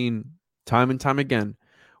been seen time and time again,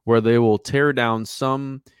 where they will tear down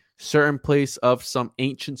some certain place of some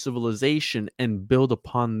ancient civilization and build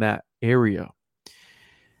upon that area.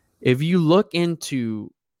 If you look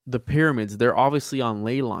into the pyramids, they're obviously on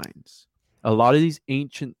ley lines. A lot of these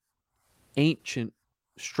ancient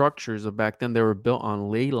structures of back then, they were built on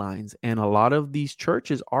ley lines, and a lot of these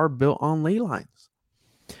churches are built on ley lines.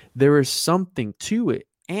 There is something to it.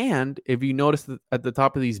 And if you notice at the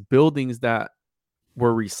top of these buildings that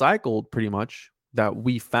were recycled, pretty much, that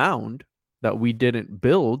we found, that we didn't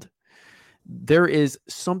build, there is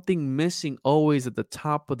something missing always at the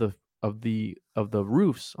top of the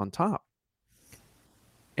roofs on top.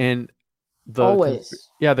 And Always.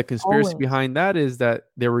 the conspiracy Always. behind that is that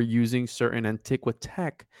they were using certain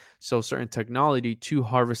antiquitech, so certain technology, to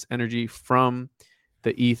harvest energy from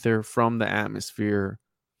the ether, from the atmosphere,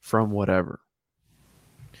 from whatever.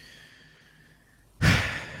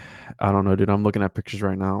 I don't know, dude. I'm looking at pictures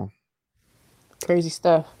right now, Crazy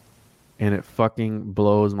stuff. and it fucking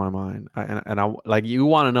blows my mind. I like, you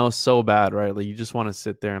want to know so bad, right? Like, you just want to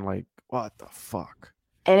sit there and like, what the fuck?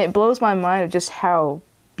 And it blows my mind of just how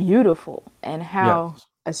beautiful and Yes. how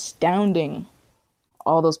astounding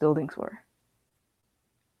all those buildings were.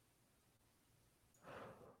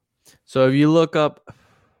 So if you look up,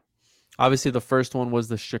 obviously the first one was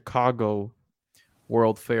the Chicago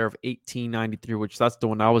World Fair of 1893, which that's the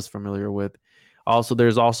one I was familiar with. Also,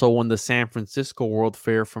 there's also one, the San Francisco World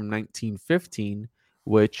Fair from 1915,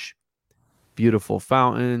 which beautiful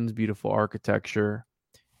fountains, beautiful architecture,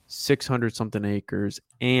 600 something acres,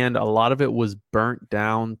 and a lot of it was burnt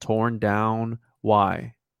down, torn down.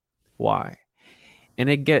 Why? And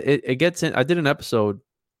it gets in. I did an episode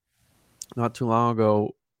not too long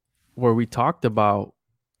ago where we talked about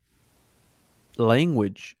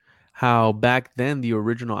language, how back then the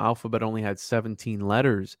original alphabet only had 17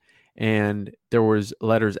 letters, and there was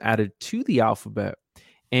letters added to the alphabet.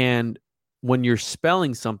 And when you're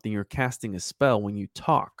spelling something, you're casting a spell. When you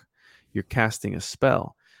talk, you're casting a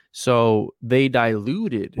spell. So they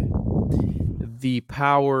diluted the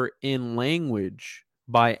power in language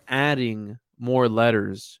by adding more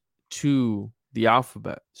letters to the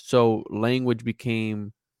alphabet. So language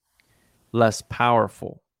became less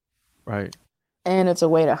powerful, right? And it's a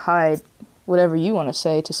way to hide whatever you want to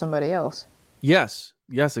say to somebody else. Yes,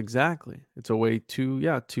 exactly. It's a way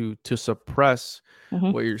to suppress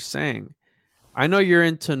what you're saying. I know you're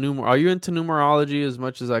into Are you into numerology as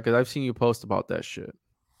much as I? Because I've seen you post about that shit.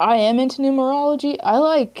 I am into numerology. I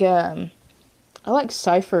like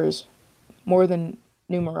ciphers more than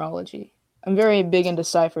numerology. I'm very big into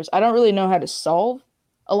ciphers. I don't really know how to solve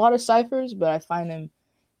a lot of ciphers, but I find them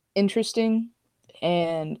interesting.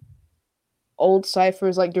 And old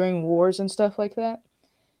ciphers, like during wars and stuff like that,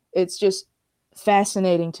 it's just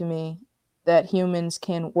fascinating to me that humans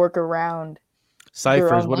can work around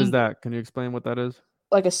Ciphers, what is that? Can you explain what that is?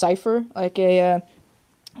 Like a cipher,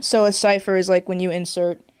 so a cipher is like when you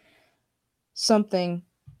insert something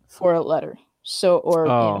for a letter. So, or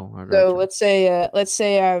so let's say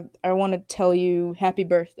I want to tell you happy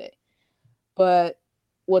birthday, but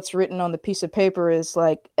what's written on the piece of paper is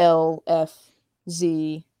like L, F,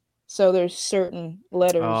 Z. So there's certain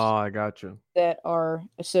letters. Oh, I got you. That are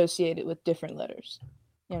associated with different letters.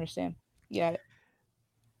 You understand? Yeah.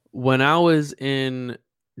 When I was in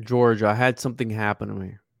Georgia, I had something happen to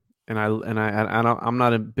me, and I'm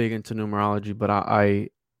not big into numerology, but I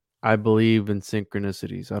believe in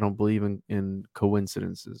synchronicities. I don't believe in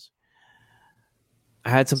coincidences. I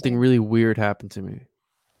had something really weird happen to me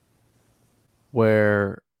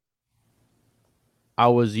where I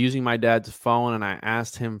was using my dad's phone and I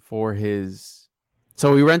asked him for his.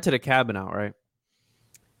 So we rented a cabin out, right?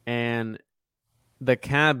 And the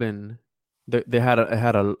cabin, they had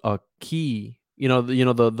a key,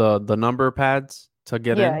 the number pads to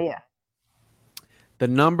get in. Yeah. The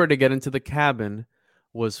number to get into the cabin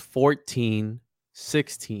was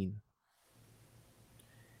 1416.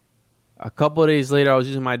 A couple of days later, I was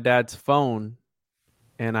using my dad's phone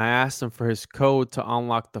and I asked him for his code to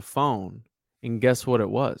unlock the phone. And guess what it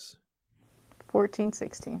was?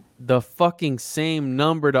 1416. The fucking same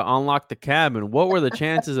number to unlock the cabin. What were the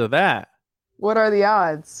chances of that? What are the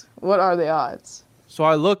odds? So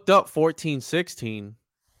I looked up 1416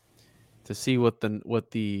 to see what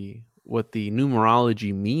the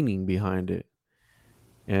numerology meaning behind it.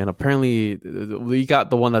 And apparently we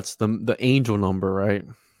got the one that's the angel number, right?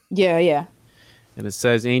 Yeah. And it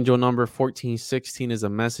says angel number 1416 is a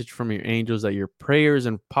message from your angels that your prayers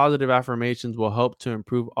and positive affirmations will help to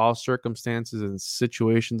improve all circumstances and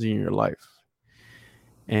situations in your life.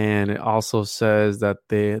 And it also says that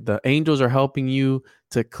the angels are helping you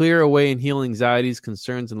to clear away and heal anxieties,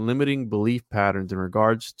 concerns, and limiting belief patterns in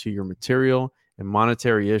regards to your material and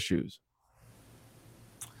monetary issues.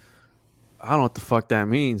 I don't know what the fuck that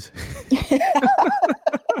means.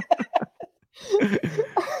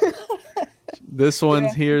 This one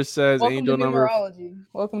here says Welcome angel number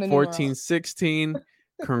 1416,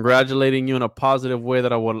 congratulating you in a positive way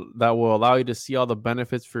that will allow you to see all the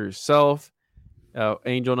benefits for yourself.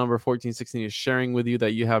 Angel number 1416 is sharing with you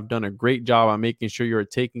that you have done a great job on making sure you are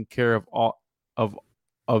taking care of all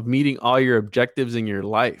of meeting all your objectives in your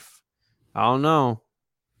life. I don't know.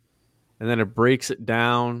 And then it breaks it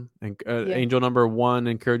down. And angel number 1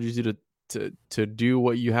 encourages you to do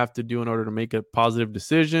what you have to do in order to make a positive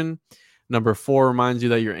decision. Number 4 reminds you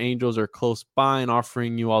that your angels are close by and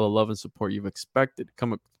offering you all the love and support you've expect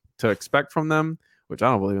from them, which I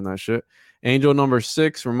don't believe in that shit. Angel number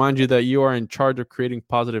 6 reminds you that you are in charge of creating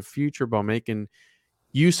positive future by making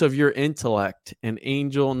use of your intellect. And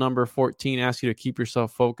angel number 14 asks you to keep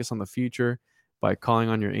yourself focused on the future by calling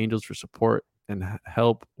on your angels for support and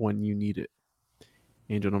help when you need it.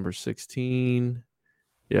 Angel number 16.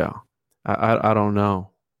 Yeah. I don't know.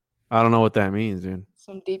 I don't know what that means, dude.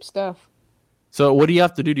 Some deep stuff. So what do you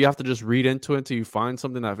have to do? Do you have to just read into it until you find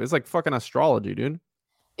something that it's like fucking astrology, dude?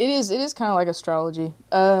 It is kind of like astrology.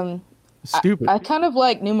 Stupid. I kind of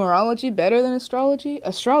like numerology better than astrology.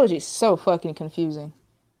 Astrology is so fucking confusing.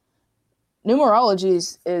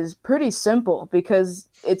 Numerology is pretty simple because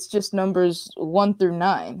it's just numbers 1 through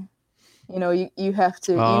 9. You know, you have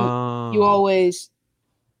to you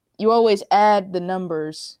always add the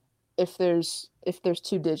numbers if there's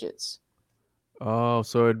 2 digits. Oh,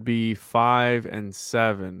 so it'd be 5 and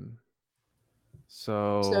 7.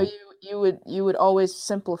 So you would always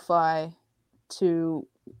simplify to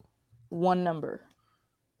one number.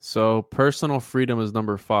 So personal freedom is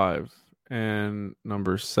number 5. And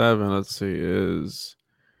number 7, let's see, is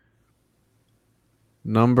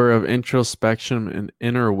number of introspection and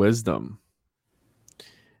inner wisdom.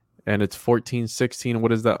 And it's 14, 16.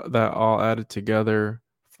 What is that all added together?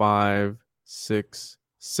 5, 6,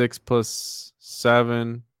 6 plus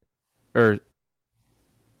 7, or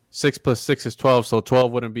 6 plus 6 is 12. So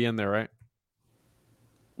 12 wouldn't be in there, right?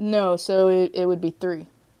 No, so it would be 3.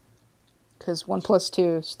 Because 1 plus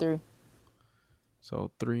 2 is 3.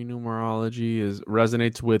 So 3 numerology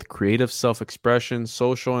resonates with creative self-expression,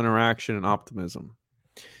 social interaction, and optimism.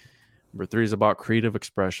 Number 3 is about creative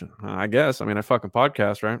expression. I guess. I mean, I fucking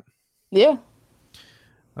podcast, right? Yeah.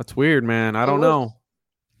 That's weird, man. I don't know.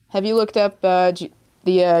 Have you looked up the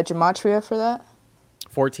Gematria for that?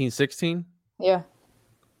 14, 16? Yeah.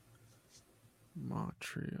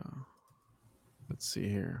 Gematria. Let's see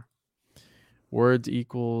here. Words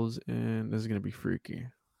equals, and this is going to be freaky.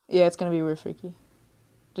 Yeah, it's going to be real freaky.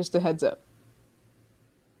 Just a heads up.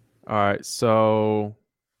 All right, so,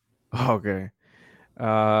 okay.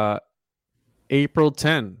 April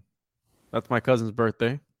 10. That's my cousin's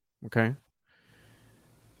birthday. Okay.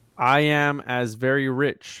 I am as very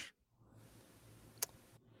rich.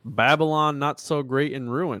 Babylon not so great in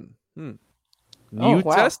ruin. New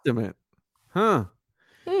Testament. Huh.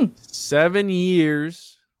 7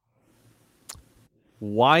 years.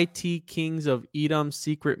 YT Kings of Edom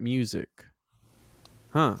secret music.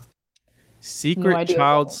 Huh. Secret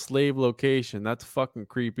child slave location. That's fucking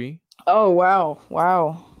creepy. Oh, wow.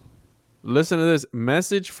 Wow. Listen to this.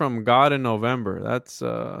 Message from God in November. That's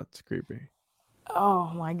creepy.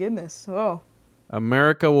 Oh, my goodness. Oh.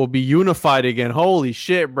 America will be unified again. Holy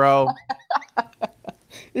shit, bro.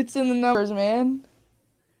 It's in the numbers, man.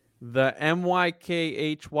 The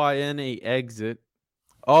MYKHYNA exit.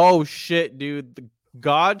 Oh, shit, dude.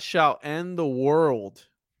 God shall end the world.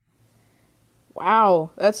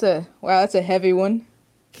 Wow. That's a heavy one.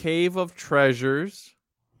 Cave of treasures.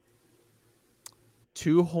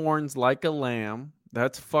 2 horns like a lamb.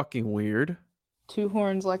 That's fucking weird. 2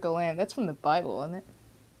 horns like a lamb. That's from the Bible, isn't it?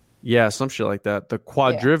 Yeah, some shit like that. The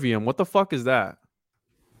quadrivium. Yeah. What the fuck is that?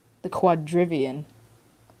 The quadrivium.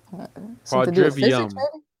 Quadrivium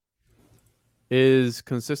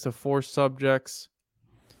consists of 4 subjects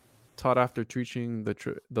taught after teaching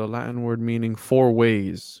the Latin word meaning 4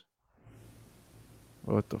 ways.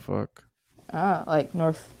 What the fuck? Like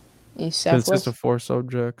north, east, south, consists of 4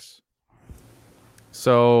 subjects.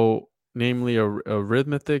 So, namely,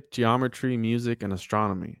 arithmetic, geometry, music, and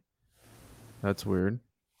astronomy. That's weird.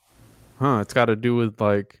 Huh, it's got to do with,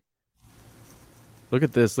 like... Look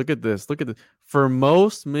at this. For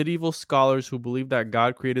most medieval scholars who believe that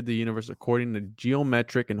God created the universe according to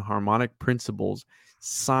geometric and harmonic principles,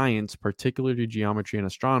 science, particularly geometry and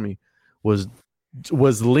astronomy, was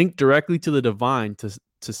linked directly to the divine. To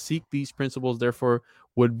seek these principles, therefore,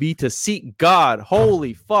 would be to seek God.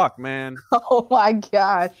 Holy fuck, man. Oh my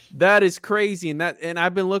gosh. That is crazy. And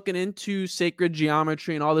I've been looking into sacred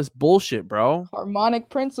geometry and all this bullshit, bro. Harmonic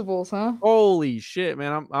principles, huh? Holy shit,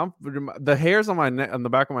 man. I'm the hairs on my neck, on the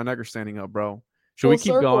back of my neck are standing up, bro. Should we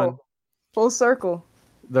keep going? Full circle.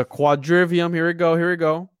 The quadrivium. Here we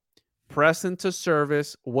go. Press into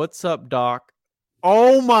service. What's up, Doc?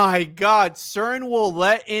 Oh my God, CERN will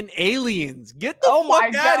let in aliens. Get the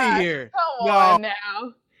fuck out of here. Come on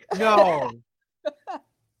now.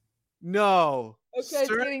 No. Okay, it's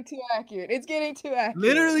getting too accurate.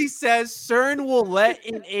 Literally says CERN will let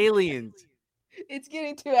in aliens. It's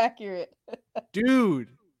getting too accurate. Dude.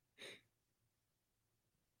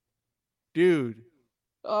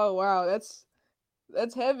 Oh wow, that's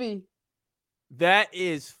heavy. That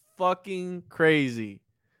is fucking crazy.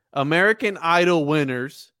 American Idol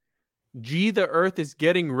winners. G, the earth is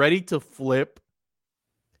getting ready to flip.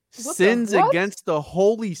 sins against the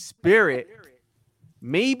Holy Spirit.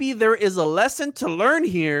 Maybe there is a lesson to learn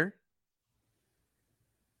here.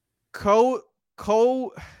 Coitus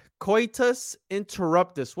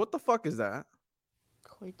interruptus. What the fuck is that?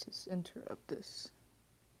 Coitus interruptus.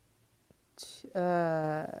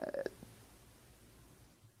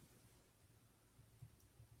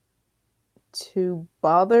 To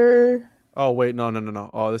bother. Oh wait, no.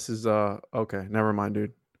 Oh, this is okay. Never mind,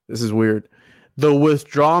 dude. This is weird. The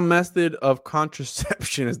withdrawal method of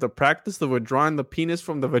contraception is the practice of withdrawing the penis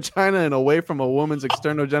from the vagina and away from a woman's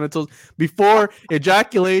external genitals before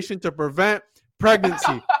ejaculation to prevent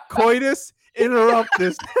pregnancy. Coitus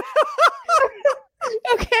interruptus.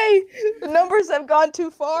 Okay, the numbers have gone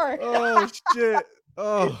too far. Oh shit.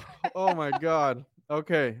 Oh my god.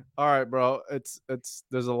 Okay. All right, bro. It's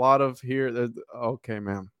there's a lot of here. Okay,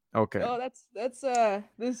 man. Okay. Oh, that's a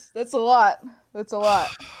lot. That's a lot.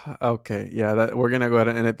 Okay, yeah, we're gonna go ahead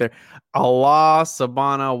and end it there. Allah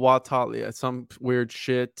Sabana Watalia, some weird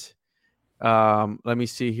shit. Let me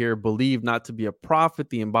see here. Believe not to be a prophet,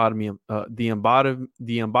 the embodiment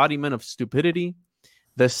of stupidity.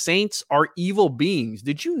 The saints are evil beings.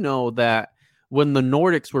 Did you know that when the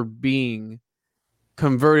Nordics were being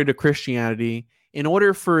converted to Christianity, in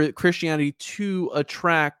order for Christianity to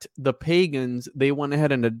attract the pagans, they went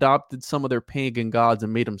ahead and adopted some of their pagan gods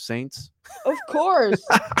and made them saints? Of course.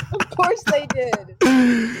 Of course they did.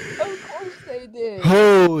 Of course they did.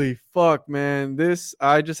 Holy fuck, man.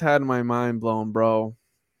 I just had my mind blown, bro.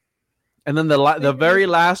 And then the very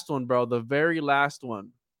last one, bro. The very last one.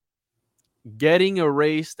 Getting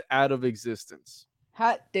erased out of existence.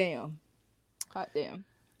 Hot damn.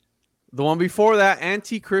 The one before that,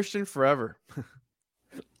 anti-Christian forever.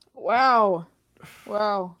 Wow.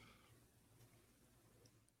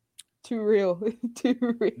 Too real.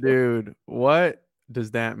 Dude, what does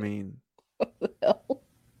that mean? What the hell?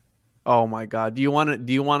 Oh my god. You want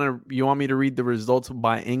me to read the results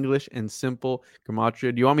by English and simple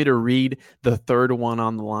Gematria? Do you want me to read the third one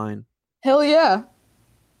on the line? Hell yeah.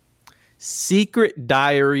 Secret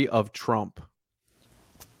Diary of Trump.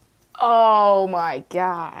 Oh my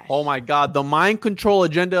gosh. Oh my god. The mind control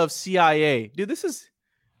agenda of CIA. Dude,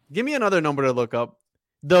 give me another number to look up.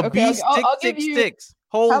 The B666.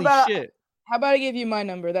 Holy shit. How about I give you my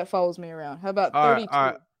number that follows me around? How about 32? All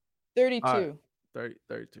right. 32. All right.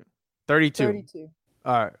 32.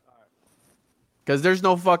 All right. Because there's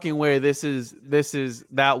no fucking way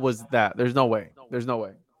that was that. There's no way.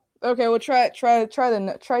 Okay, well try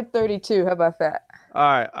 32. How about that?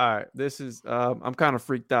 All right. This is I'm kind of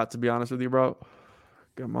freaked out, to be honest with you, bro.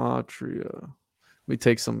 Gematria. Let me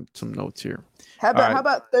take some notes here. How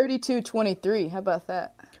about 3223? How about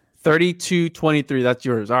that? 3223. That's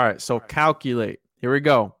yours. All right. So calculate. Here we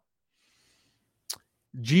go.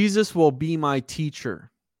 Jesus will be my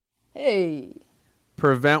teacher. Hey.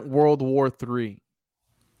 Prevent World War III.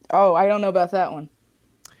 Oh, I don't know about that one.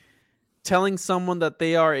 Telling someone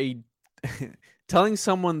they are a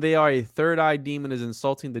third eye demon is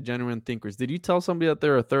insulting the genuine thinkers. Did you tell somebody that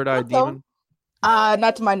they're a third eye demon?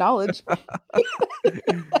 Not to my knowledge.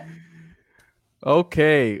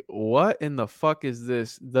 Okay, what in the fuck is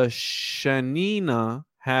this? The Shanina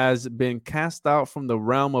has been cast out from the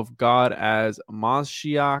realm of God as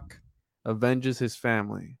Mashiach avenges his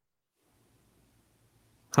family.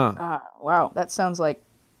 Huh. Wow, that sounds like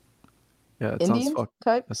Indian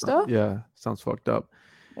type stuff. Sounds fucked up.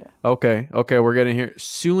 Yeah. Okay, we're getting here.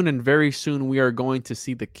 Soon and very soon we are going to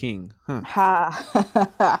see the king. Huh.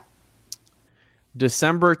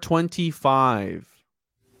 December 25.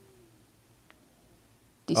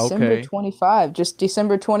 December 25. Just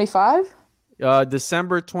December 25?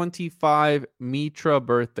 December 25, Mitra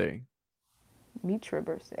birthday. Mitra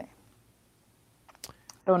birthday.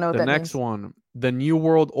 Don't know what that means. The next one, the New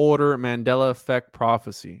World Order Mandela Effect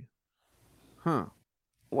prophecy. Huh.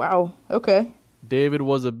 Wow. Okay. David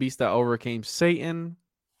was a beast that overcame Satan.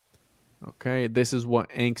 Okay, this is what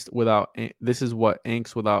angst without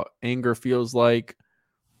anger feels like.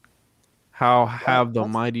 How have the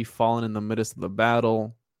mighty fallen in the midst of the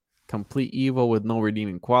battle? Complete evil with no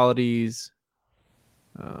redeeming qualities.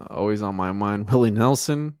 Always on my mind, Willie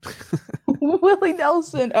Nelson. Willie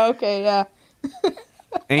Nelson. Okay, yeah.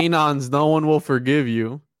 Anon's No One Will Forgive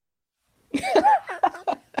You.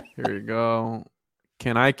 Here you go.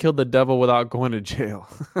 Can I kill the devil without going to jail?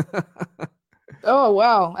 Oh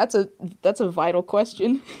wow, that's a vital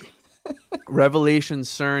question. Revelation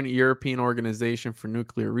CERN, European Organization for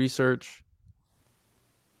Nuclear Research.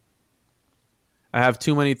 I have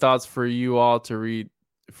too many thoughts for you all to read,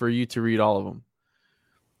 for you to read all of them.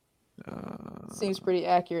 Seems pretty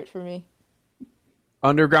accurate for me.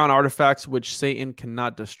 Underground artifacts which Satan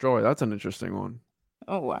cannot destroy. That's an interesting one.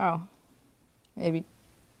 Oh wow. Maybe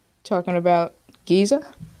talking about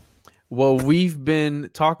Giza? Well, we've been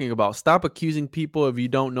talking about. Stop accusing people if you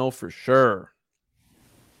don't know for sure.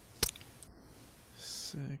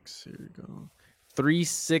 6. Here we go.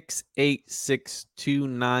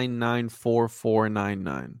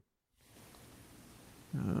 36862994499.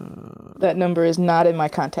 That number is not in my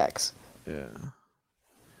contacts. Yeah.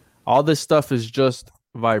 All this stuff is just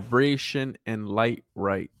vibration and light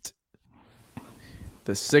right.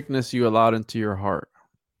 The sickness you allowed into your heart.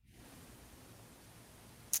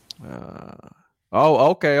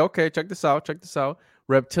 Okay. Check this out.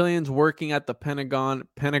 Reptilians working at the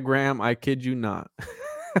pentagram. I kid you not.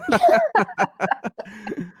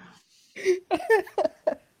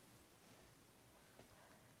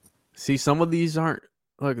 See, some of these aren't.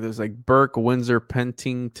 Look, there's like Burke, Windsor,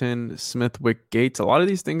 Pentington, Smithwick, Gates. A lot of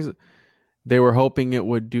these things, they were hoping it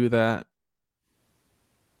would do that.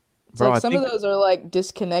 It's bro, like some of those are like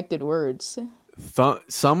disconnected words.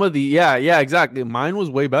 Some of the yeah, exactly. Mine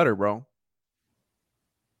was way better, bro.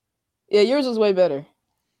 Yeah, yours was way better.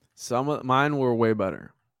 Some of mine were way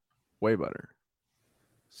better.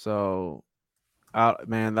 So,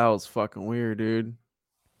 man, that was fucking weird, dude.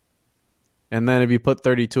 And then if you put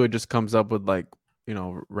 32, it just comes up with like,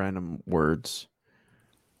 random words.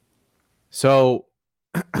 So,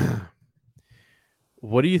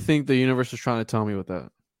 what do you think the universe is trying to tell me with that?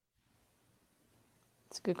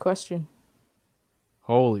 It's a good question.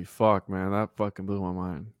 Holy fuck, man. That fucking blew my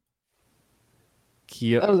mind.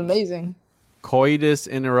 That was amazing. Coitus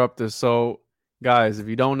interruptus. So, guys, if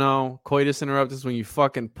you don't know, coitus interruptus is when you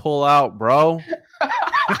fucking pull out, bro.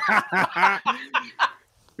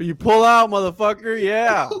 You pull out, motherfucker.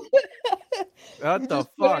 Yeah. What the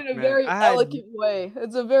fuck, man? Very eloquent way.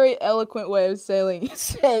 It's a very eloquent way of saying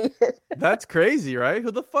it. That's crazy, right?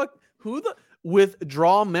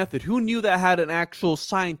 Withdrawal method. Who knew that had an actual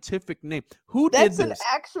scientific name? That's an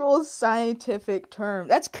actual scientific term.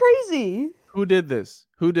 That's crazy. Who did this?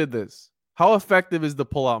 How effective is the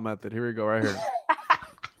pull-out method? Here we go, right here.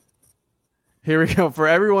 Here we go. For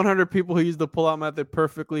every 100 people who use the pull-out method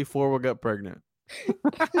perfectly, 4 will get pregnant.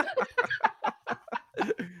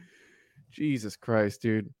 Jesus Christ,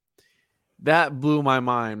 dude. That blew my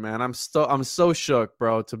mind, man. I'm so shook,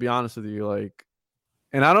 bro, to be honest with you. Like,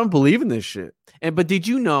 and I don't believe in this shit. But did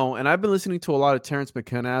you know, and I've been listening to a lot of Terrence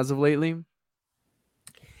McKenna as of lately.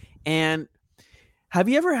 And have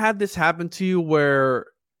you ever had this happen to you where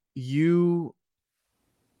you,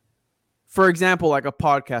 for example, like a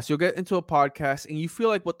podcast, you'll get into a podcast and you feel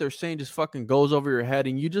like what they're saying just fucking goes over your head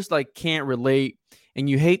and you just like can't relate and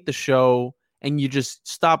you hate the show and you just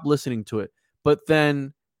stop listening to it. But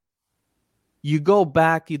then you go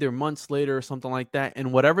back either months later or something like that,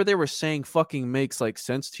 and whatever they were saying fucking makes like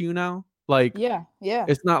sense to you now. Like, yeah.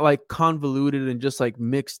 It's not like convoluted and just like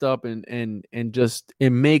mixed up and just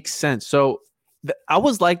it makes sense. So I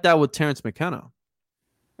was like that with Terrence McKenna.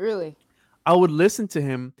 Really? I would listen to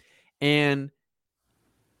him and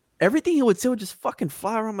everything he would say would just fucking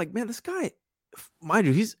fly around. I'm like, man, this guy, mind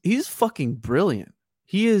you, he's fucking brilliant.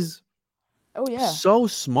 He is so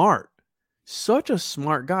smart. Such a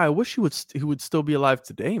smart guy. I wish he would still be alive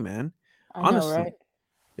today, man. Honestly, right?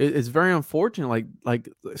 It's very unfortunate. Like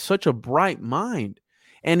such a bright mind,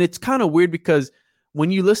 and it's kind of weird because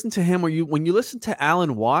when you listen to him or when you listen to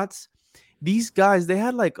Alan Watts, these guys, they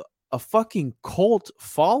had like a fucking cult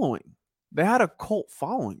following. They had a cult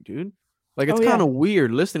following, dude. Like it's kind of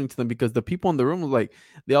weird listening to them because the people in the room like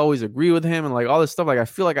they always agree with him and like all this stuff. Like I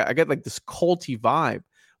feel like I get like this culty vibe,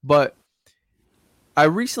 but I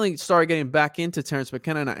recently started getting back into Terrence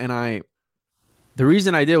McKenna, and the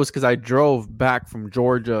reason I did was because I drove back from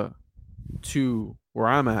Georgia to where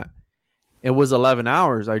I'm at. It was 11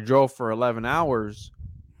 hours. I drove for 11 hours,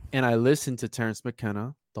 and I listened to Terrence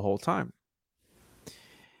McKenna the whole time.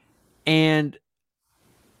 And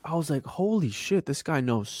I was like, holy shit, this guy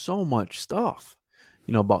knows so much stuff,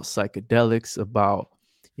 about psychedelics,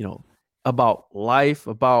 about life,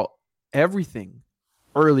 about everything,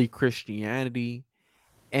 early Christianity.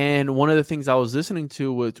 And one of the things I was listening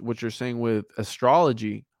to with what you're saying with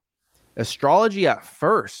astrology at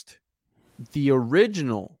first, the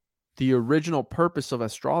original purpose of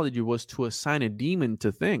astrology was to assign a demon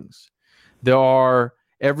to things.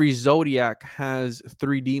 Every zodiac has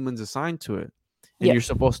 3 demons assigned to it. And you're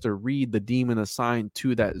supposed to read the demon assigned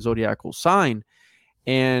to that zodiacal sign.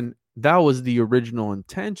 And that was the original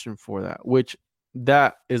intention for that, which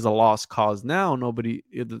that is a lost cause now. Nobody,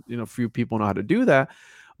 few people know how to do that.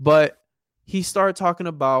 But he started talking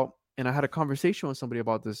about, and I had a conversation with somebody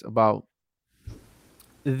about this, about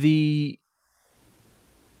the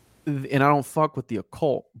and I don't fuck with the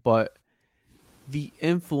occult, but the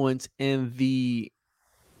influence and the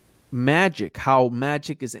magic, how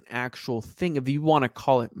magic is an actual thing, if you want to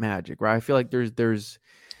call it magic, right? I feel like there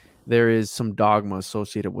is some dogma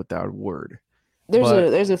associated with that word.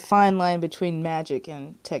 There's a fine line between magic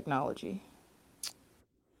and technology.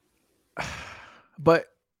 But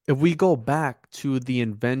if we go back to the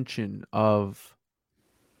invention of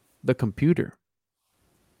the computer,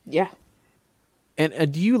 Yeah.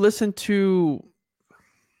 and do you listen to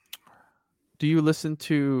jeez,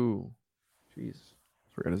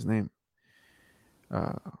 forgot his name,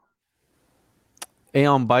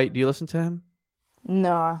 Aeon Byte? Do you listen to him?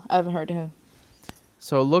 No, I haven't heard of him.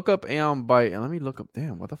 So look up Aeon Byte, and let me look up,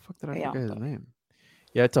 damn, what the fuck did I forget his name?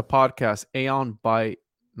 Yeah, it's a podcast, Aeon Byte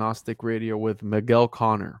Gnostic Radio with Miguel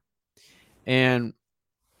Connor. And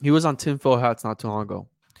he was on Tinfoil Hats not too long ago.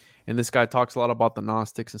 And this guy talks a lot about the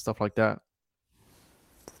Gnostics and stuff like that.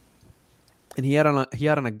 And he had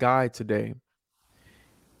on a guy today.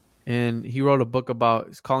 And he wrote a book about,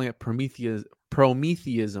 he's calling it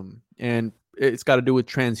Prometheism. And it's got to do with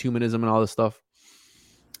transhumanism and all this stuff.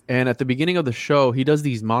 And at the beginning of the show, he does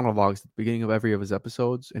these monologues at the beginning of every of his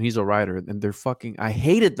episodes. And he's a writer. And they're fucking, I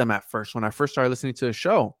hated them at first. When I first started listening to the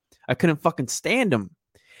show, I couldn't fucking stand them.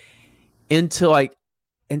 Until I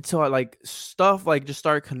stuff like just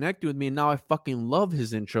started connecting with me. And now I fucking love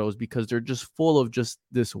his intros because they're just full of just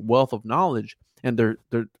this wealth of knowledge. And they're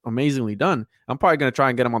amazingly done. I'm probably going to try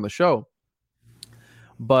and get him on the show.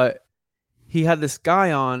 But he had this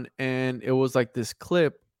guy on, and it was like this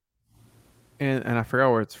clip. And I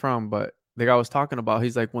forgot where it's from, but the guy was talking about,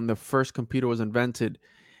 he's like, when the first computer was invented,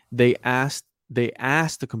 they asked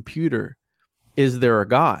the computer, is there a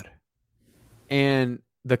God? And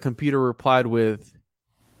the computer replied with,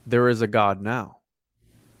 there is a God now.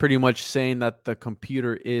 Pretty much saying that the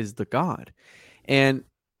computer is the God. And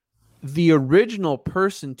the original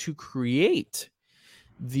person to create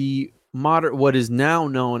the what is now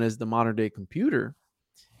known as the modern day computer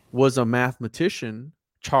was a mathematician,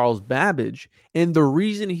 Charles Babbage. And the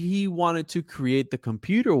reason he wanted to create the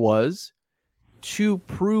computer was to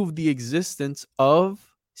prove the existence of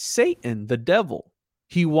Satan, the devil.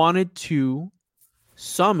 He wanted to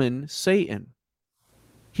summon Satan.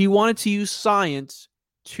 He wanted to use science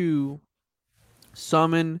to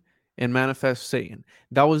summon and manifest Satan.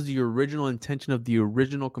 That was the original intention of the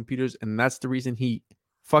original computers, and that's the reason he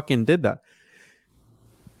fucking did that.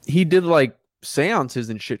 He did like seances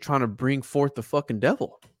and shit trying to bring forth the fucking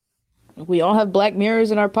devil. We all have black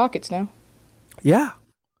mirrors in our pockets now. Yeah.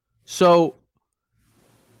 So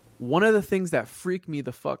one of the things that freaked me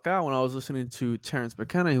the fuck out when I was listening to Terrence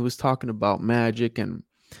McKenna, he was talking about magic and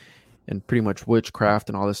pretty much witchcraft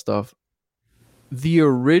and all this stuff. The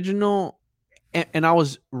original, and I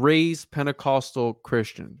was raised Pentecostal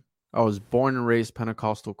Christian. I was born and raised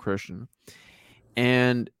Pentecostal Christian.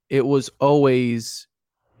 And it was always,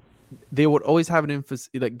 they would always have an emphasis,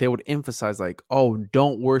 like they would emphasize like, oh,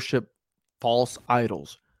 don't worship false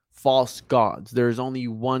idols, false gods. There's only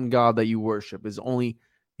one God that you worship, is only,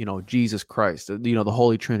 Jesus Christ, the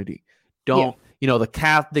Holy Trinity. Don't, the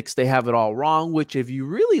Catholics, they have it all wrong, which if you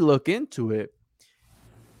really look into it,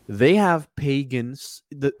 they have pagans.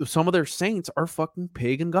 Some of their saints are fucking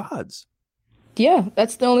pagan gods. Yeah,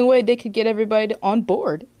 that's the only way they could get everybody on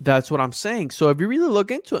board. That's what I'm saying. So if you really look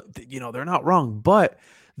into it, they're not wrong. But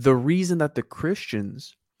the reason that the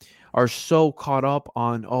Christians are so caught up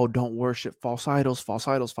on, oh, don't worship false idols,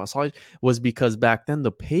 was because back then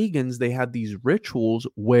the pagans, they had these rituals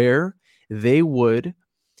where they would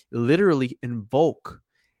literally invoke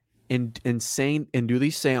and do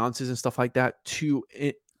these seances and stuff like that to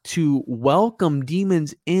welcome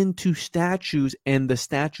demons into statues, and the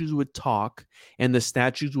statues would talk and the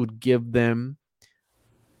statues would give them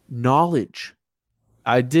knowledge.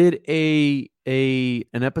 I did an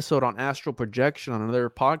episode on astral projection on another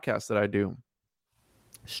podcast that I do,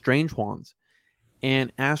 Strange Ones,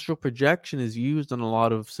 and astral projection is used in a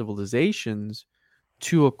lot of civilizations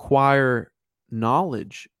to acquire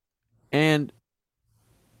knowledge. And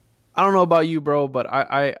I don't know about you, bro, but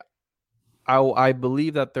I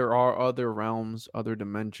believe that there are other realms, other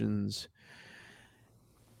dimensions.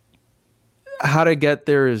 How to get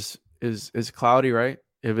there is cloudy, right?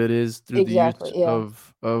 If it is through the use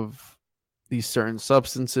of these certain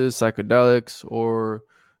substances, psychedelics, or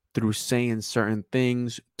through saying certain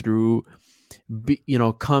things, through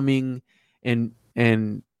coming and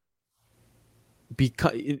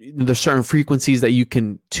there's certain frequencies that you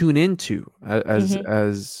can tune into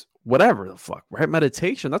as whatever the fuck, right?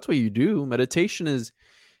 Meditation, that's what you do. Meditation is,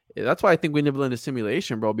 that's why I think we live in a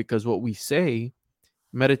simulation, bro, because what we say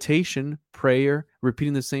meditation, prayer,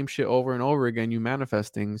 repeating the same shit over and over again, you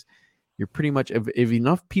manifest things. You're pretty much, if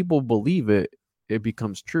enough people believe it, it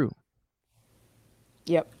becomes true.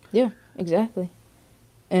 Yep. Yeah, exactly.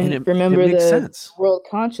 And And it remember makes the sense. world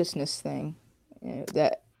consciousness thing,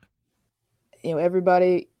 that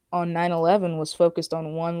everybody on 9/11 was focused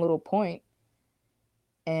on one little point,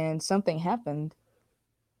 and something happened.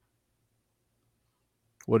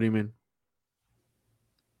 What do you mean?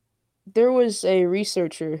 There was a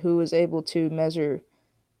researcher who was able to measure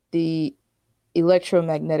the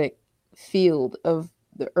electromagnetic field of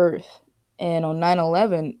the Earth, and on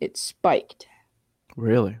 9/11 it spiked.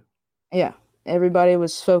 Really? Yeah, everybody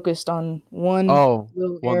was focused on one Oh,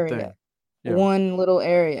 little one area, thing. Yeah.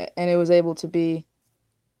 and it was able to be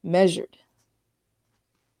measured.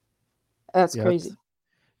 That's Yeah. crazy.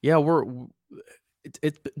 Yeah,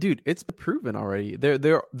 it's dude, it's proven already.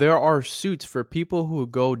 There are suits for people who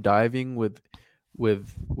go diving with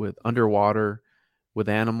underwater, with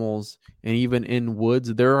animals, and even in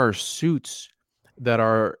woods. There are suits that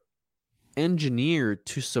are engineered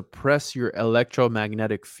to suppress your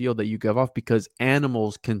electromagnetic field that you give off because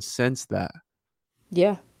animals can sense that.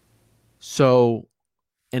 Yeah. So,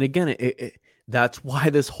 and again, that's why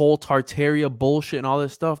this whole Tartaria bullshit and all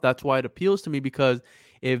this stuff, that's why it appeals to me, because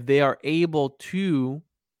if they are able to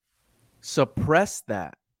suppress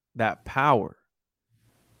that power,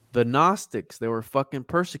 the Gnostics, they were fucking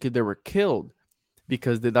persecuted, they were killed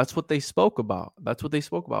because that's what they spoke about. That's what they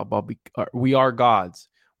spoke about we are gods.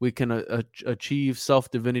 We can achieve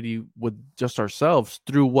self-divinity with just ourselves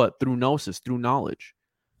through what? Through gnosis, through knowledge.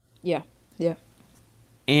 Yeah. Yeah.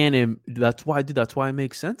 And that's why, dude, that's why it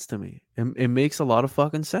makes sense to me. It makes a lot of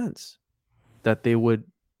fucking sense that they would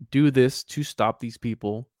do this to stop these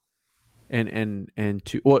people and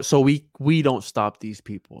to, well, so we don't stop these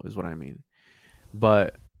people is what I mean.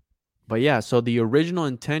 But yeah, so the original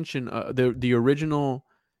intention, the original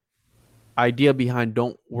idea behind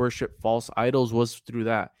don't worship false idols was through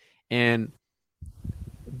that. And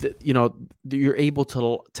you're able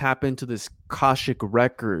to tap into this Akashic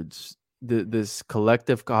records, this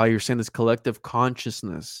collective, how you're saying, this collective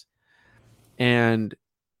consciousness. And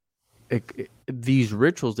these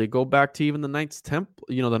rituals, they go back to even the Knights Templar,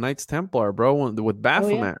 the Knights Templar, bro, with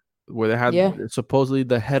Baphomet, where they had supposedly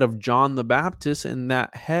the head of John the Baptist, and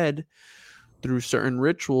that head, through certain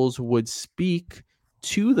rituals, would speak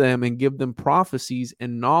to them and give them prophecies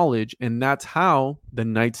and knowledge. And that's how the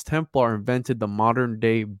Knights Templar invented the modern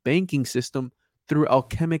day banking system through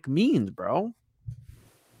alchemic means, bro.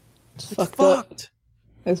 It's It's fucked up. fucked.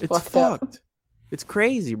 It's It's fucked up. fucked. It's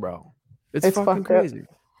crazy, bro. It's fucking fucked up. crazy.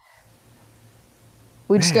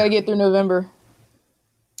 We just got to get through November.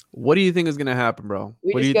 What do you think is going to happen, bro?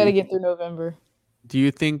 We just got to get through November. Do you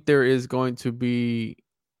think there is going to be...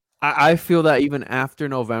 I feel that even after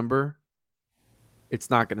November, it's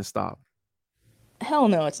not going to stop. Hell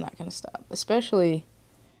no, it's not going to stop. Especially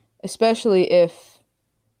if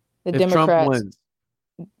the Democrats... Trump wins.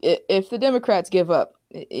 If the Democrats give up,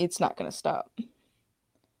 it's not going to stop.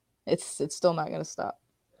 It's still not going to stop.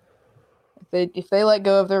 If they let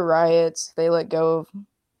go of their riots, if they let go of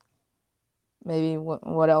maybe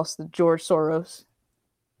what else? The George Soros.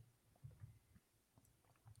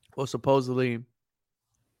 Well, supposedly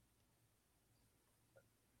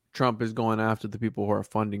Trump is going after the people who are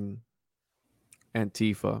funding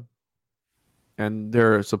Antifa, and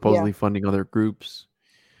they're supposedly funding other groups.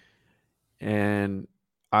 And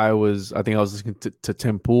I think I was listening to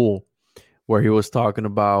Tim Pool, where he was talking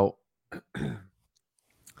about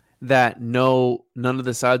that none of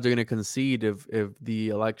the sides are going to concede if the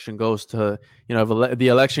election goes to, if the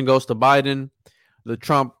election goes to Biden, the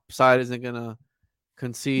Trump side isn't going to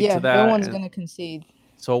concede to that. No one's going to concede.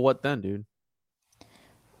 So what then, dude?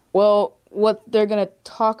 Well, what they're going to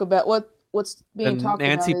talk about, what's being talked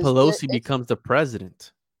Nancy about Pelosi becomes the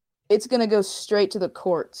president. It's going to go straight to the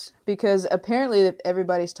courts, because apparently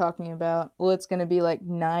everybody's talking about, well, it's going to be like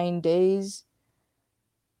 9 days.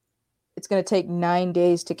 It's going to take 9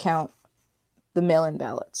 days to count the mail-in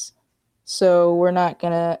ballots. So we're not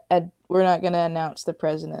going to announce the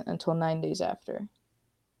president until 9 days after.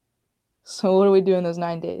 So what do we do in those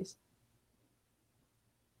 9 days?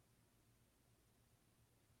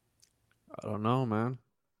 I don't know, man.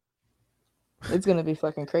 It's going to be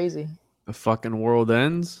fucking crazy. The fucking world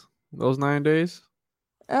ends those 9 days.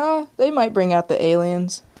 They might bring out the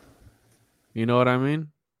aliens. You know what I mean?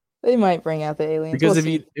 They might bring out the aliens. Because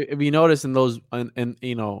if you notice in those and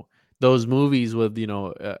those movies with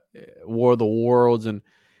War of the Worlds and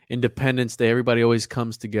Independence Day, everybody always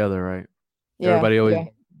comes together, right? Yeah, everybody always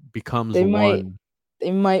becomes one.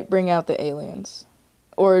 They might bring out the aliens,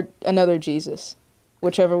 or another Jesus.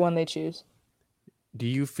 whichever one they choose. Do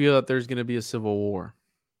you feel that there's going to be a civil war?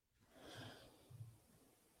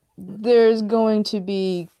 There's going to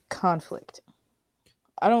be conflict.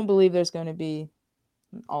 I don't believe there's going to be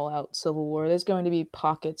an all-out civil war. There's going to be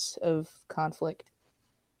pockets of conflict.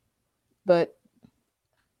 But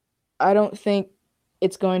I don't think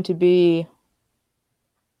it's going to be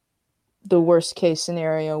the worst case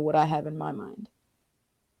scenario, what I have in my mind.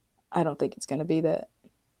 I don't think it's going to be that.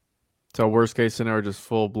 So worst case scenario, just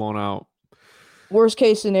full blown out. Worst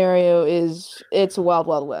case scenario is it's a wild,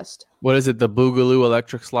 wild west. What is it? The Boogaloo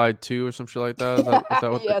Electric Slide 2 or some shit like that? Is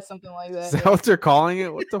that what yeah, something like that. Is that what they're calling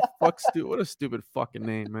it? What the fuck? What a stupid fucking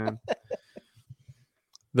name, man.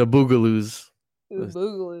 The Boogaloos. The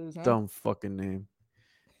Boogaloos, huh? Dumb fucking name.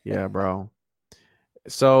 Yeah, bro.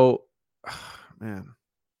 So, man.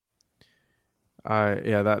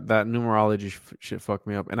 That numerology shit fucked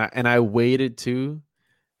me up. And I waited too.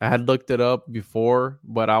 I had looked it up before,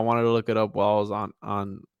 but I wanted to look it up while I was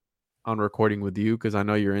on recording with you because I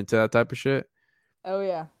know you're into that type of shit. Oh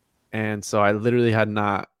yeah. And so I literally had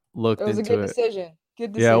not looked into it. It was a good decision.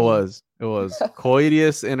 Good decision. Yeah, it was. It was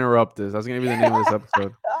Coitus Interruptus. That's gonna be the name of this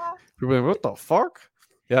episode. People are like, what the fuck?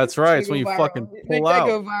 Yeah, that's right. It's when you fucking pull out.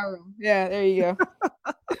 Go viral. Yeah, there you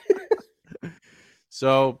go.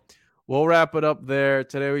 So we'll wrap it up there.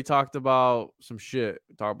 Today we talked about some shit.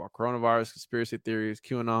 We talked about coronavirus, conspiracy theories,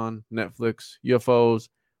 QAnon, Netflix, UFOs,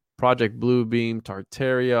 Project Bluebeam,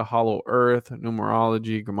 Tartaria, Hollow Earth,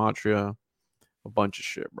 numerology, Gematria, a bunch of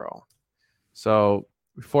shit, bro. So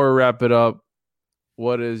before we wrap it up,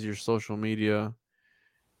 what is your social media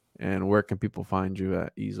and where can people find you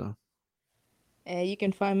at, Isa? You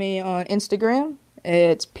can find me on Instagram.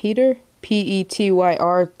 It's Petyr,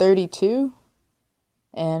 Petyr 32.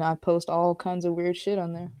 And I post all kinds of weird shit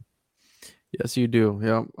on there. Yes, you do.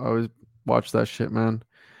 Yeah, I always watch that shit, man.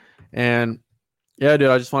 And yeah, dude,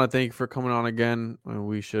 I just want to thank you for coming on again.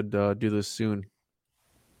 We should do this soon.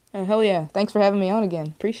 Hell yeah. Thanks for having me on again.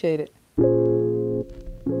 Appreciate it.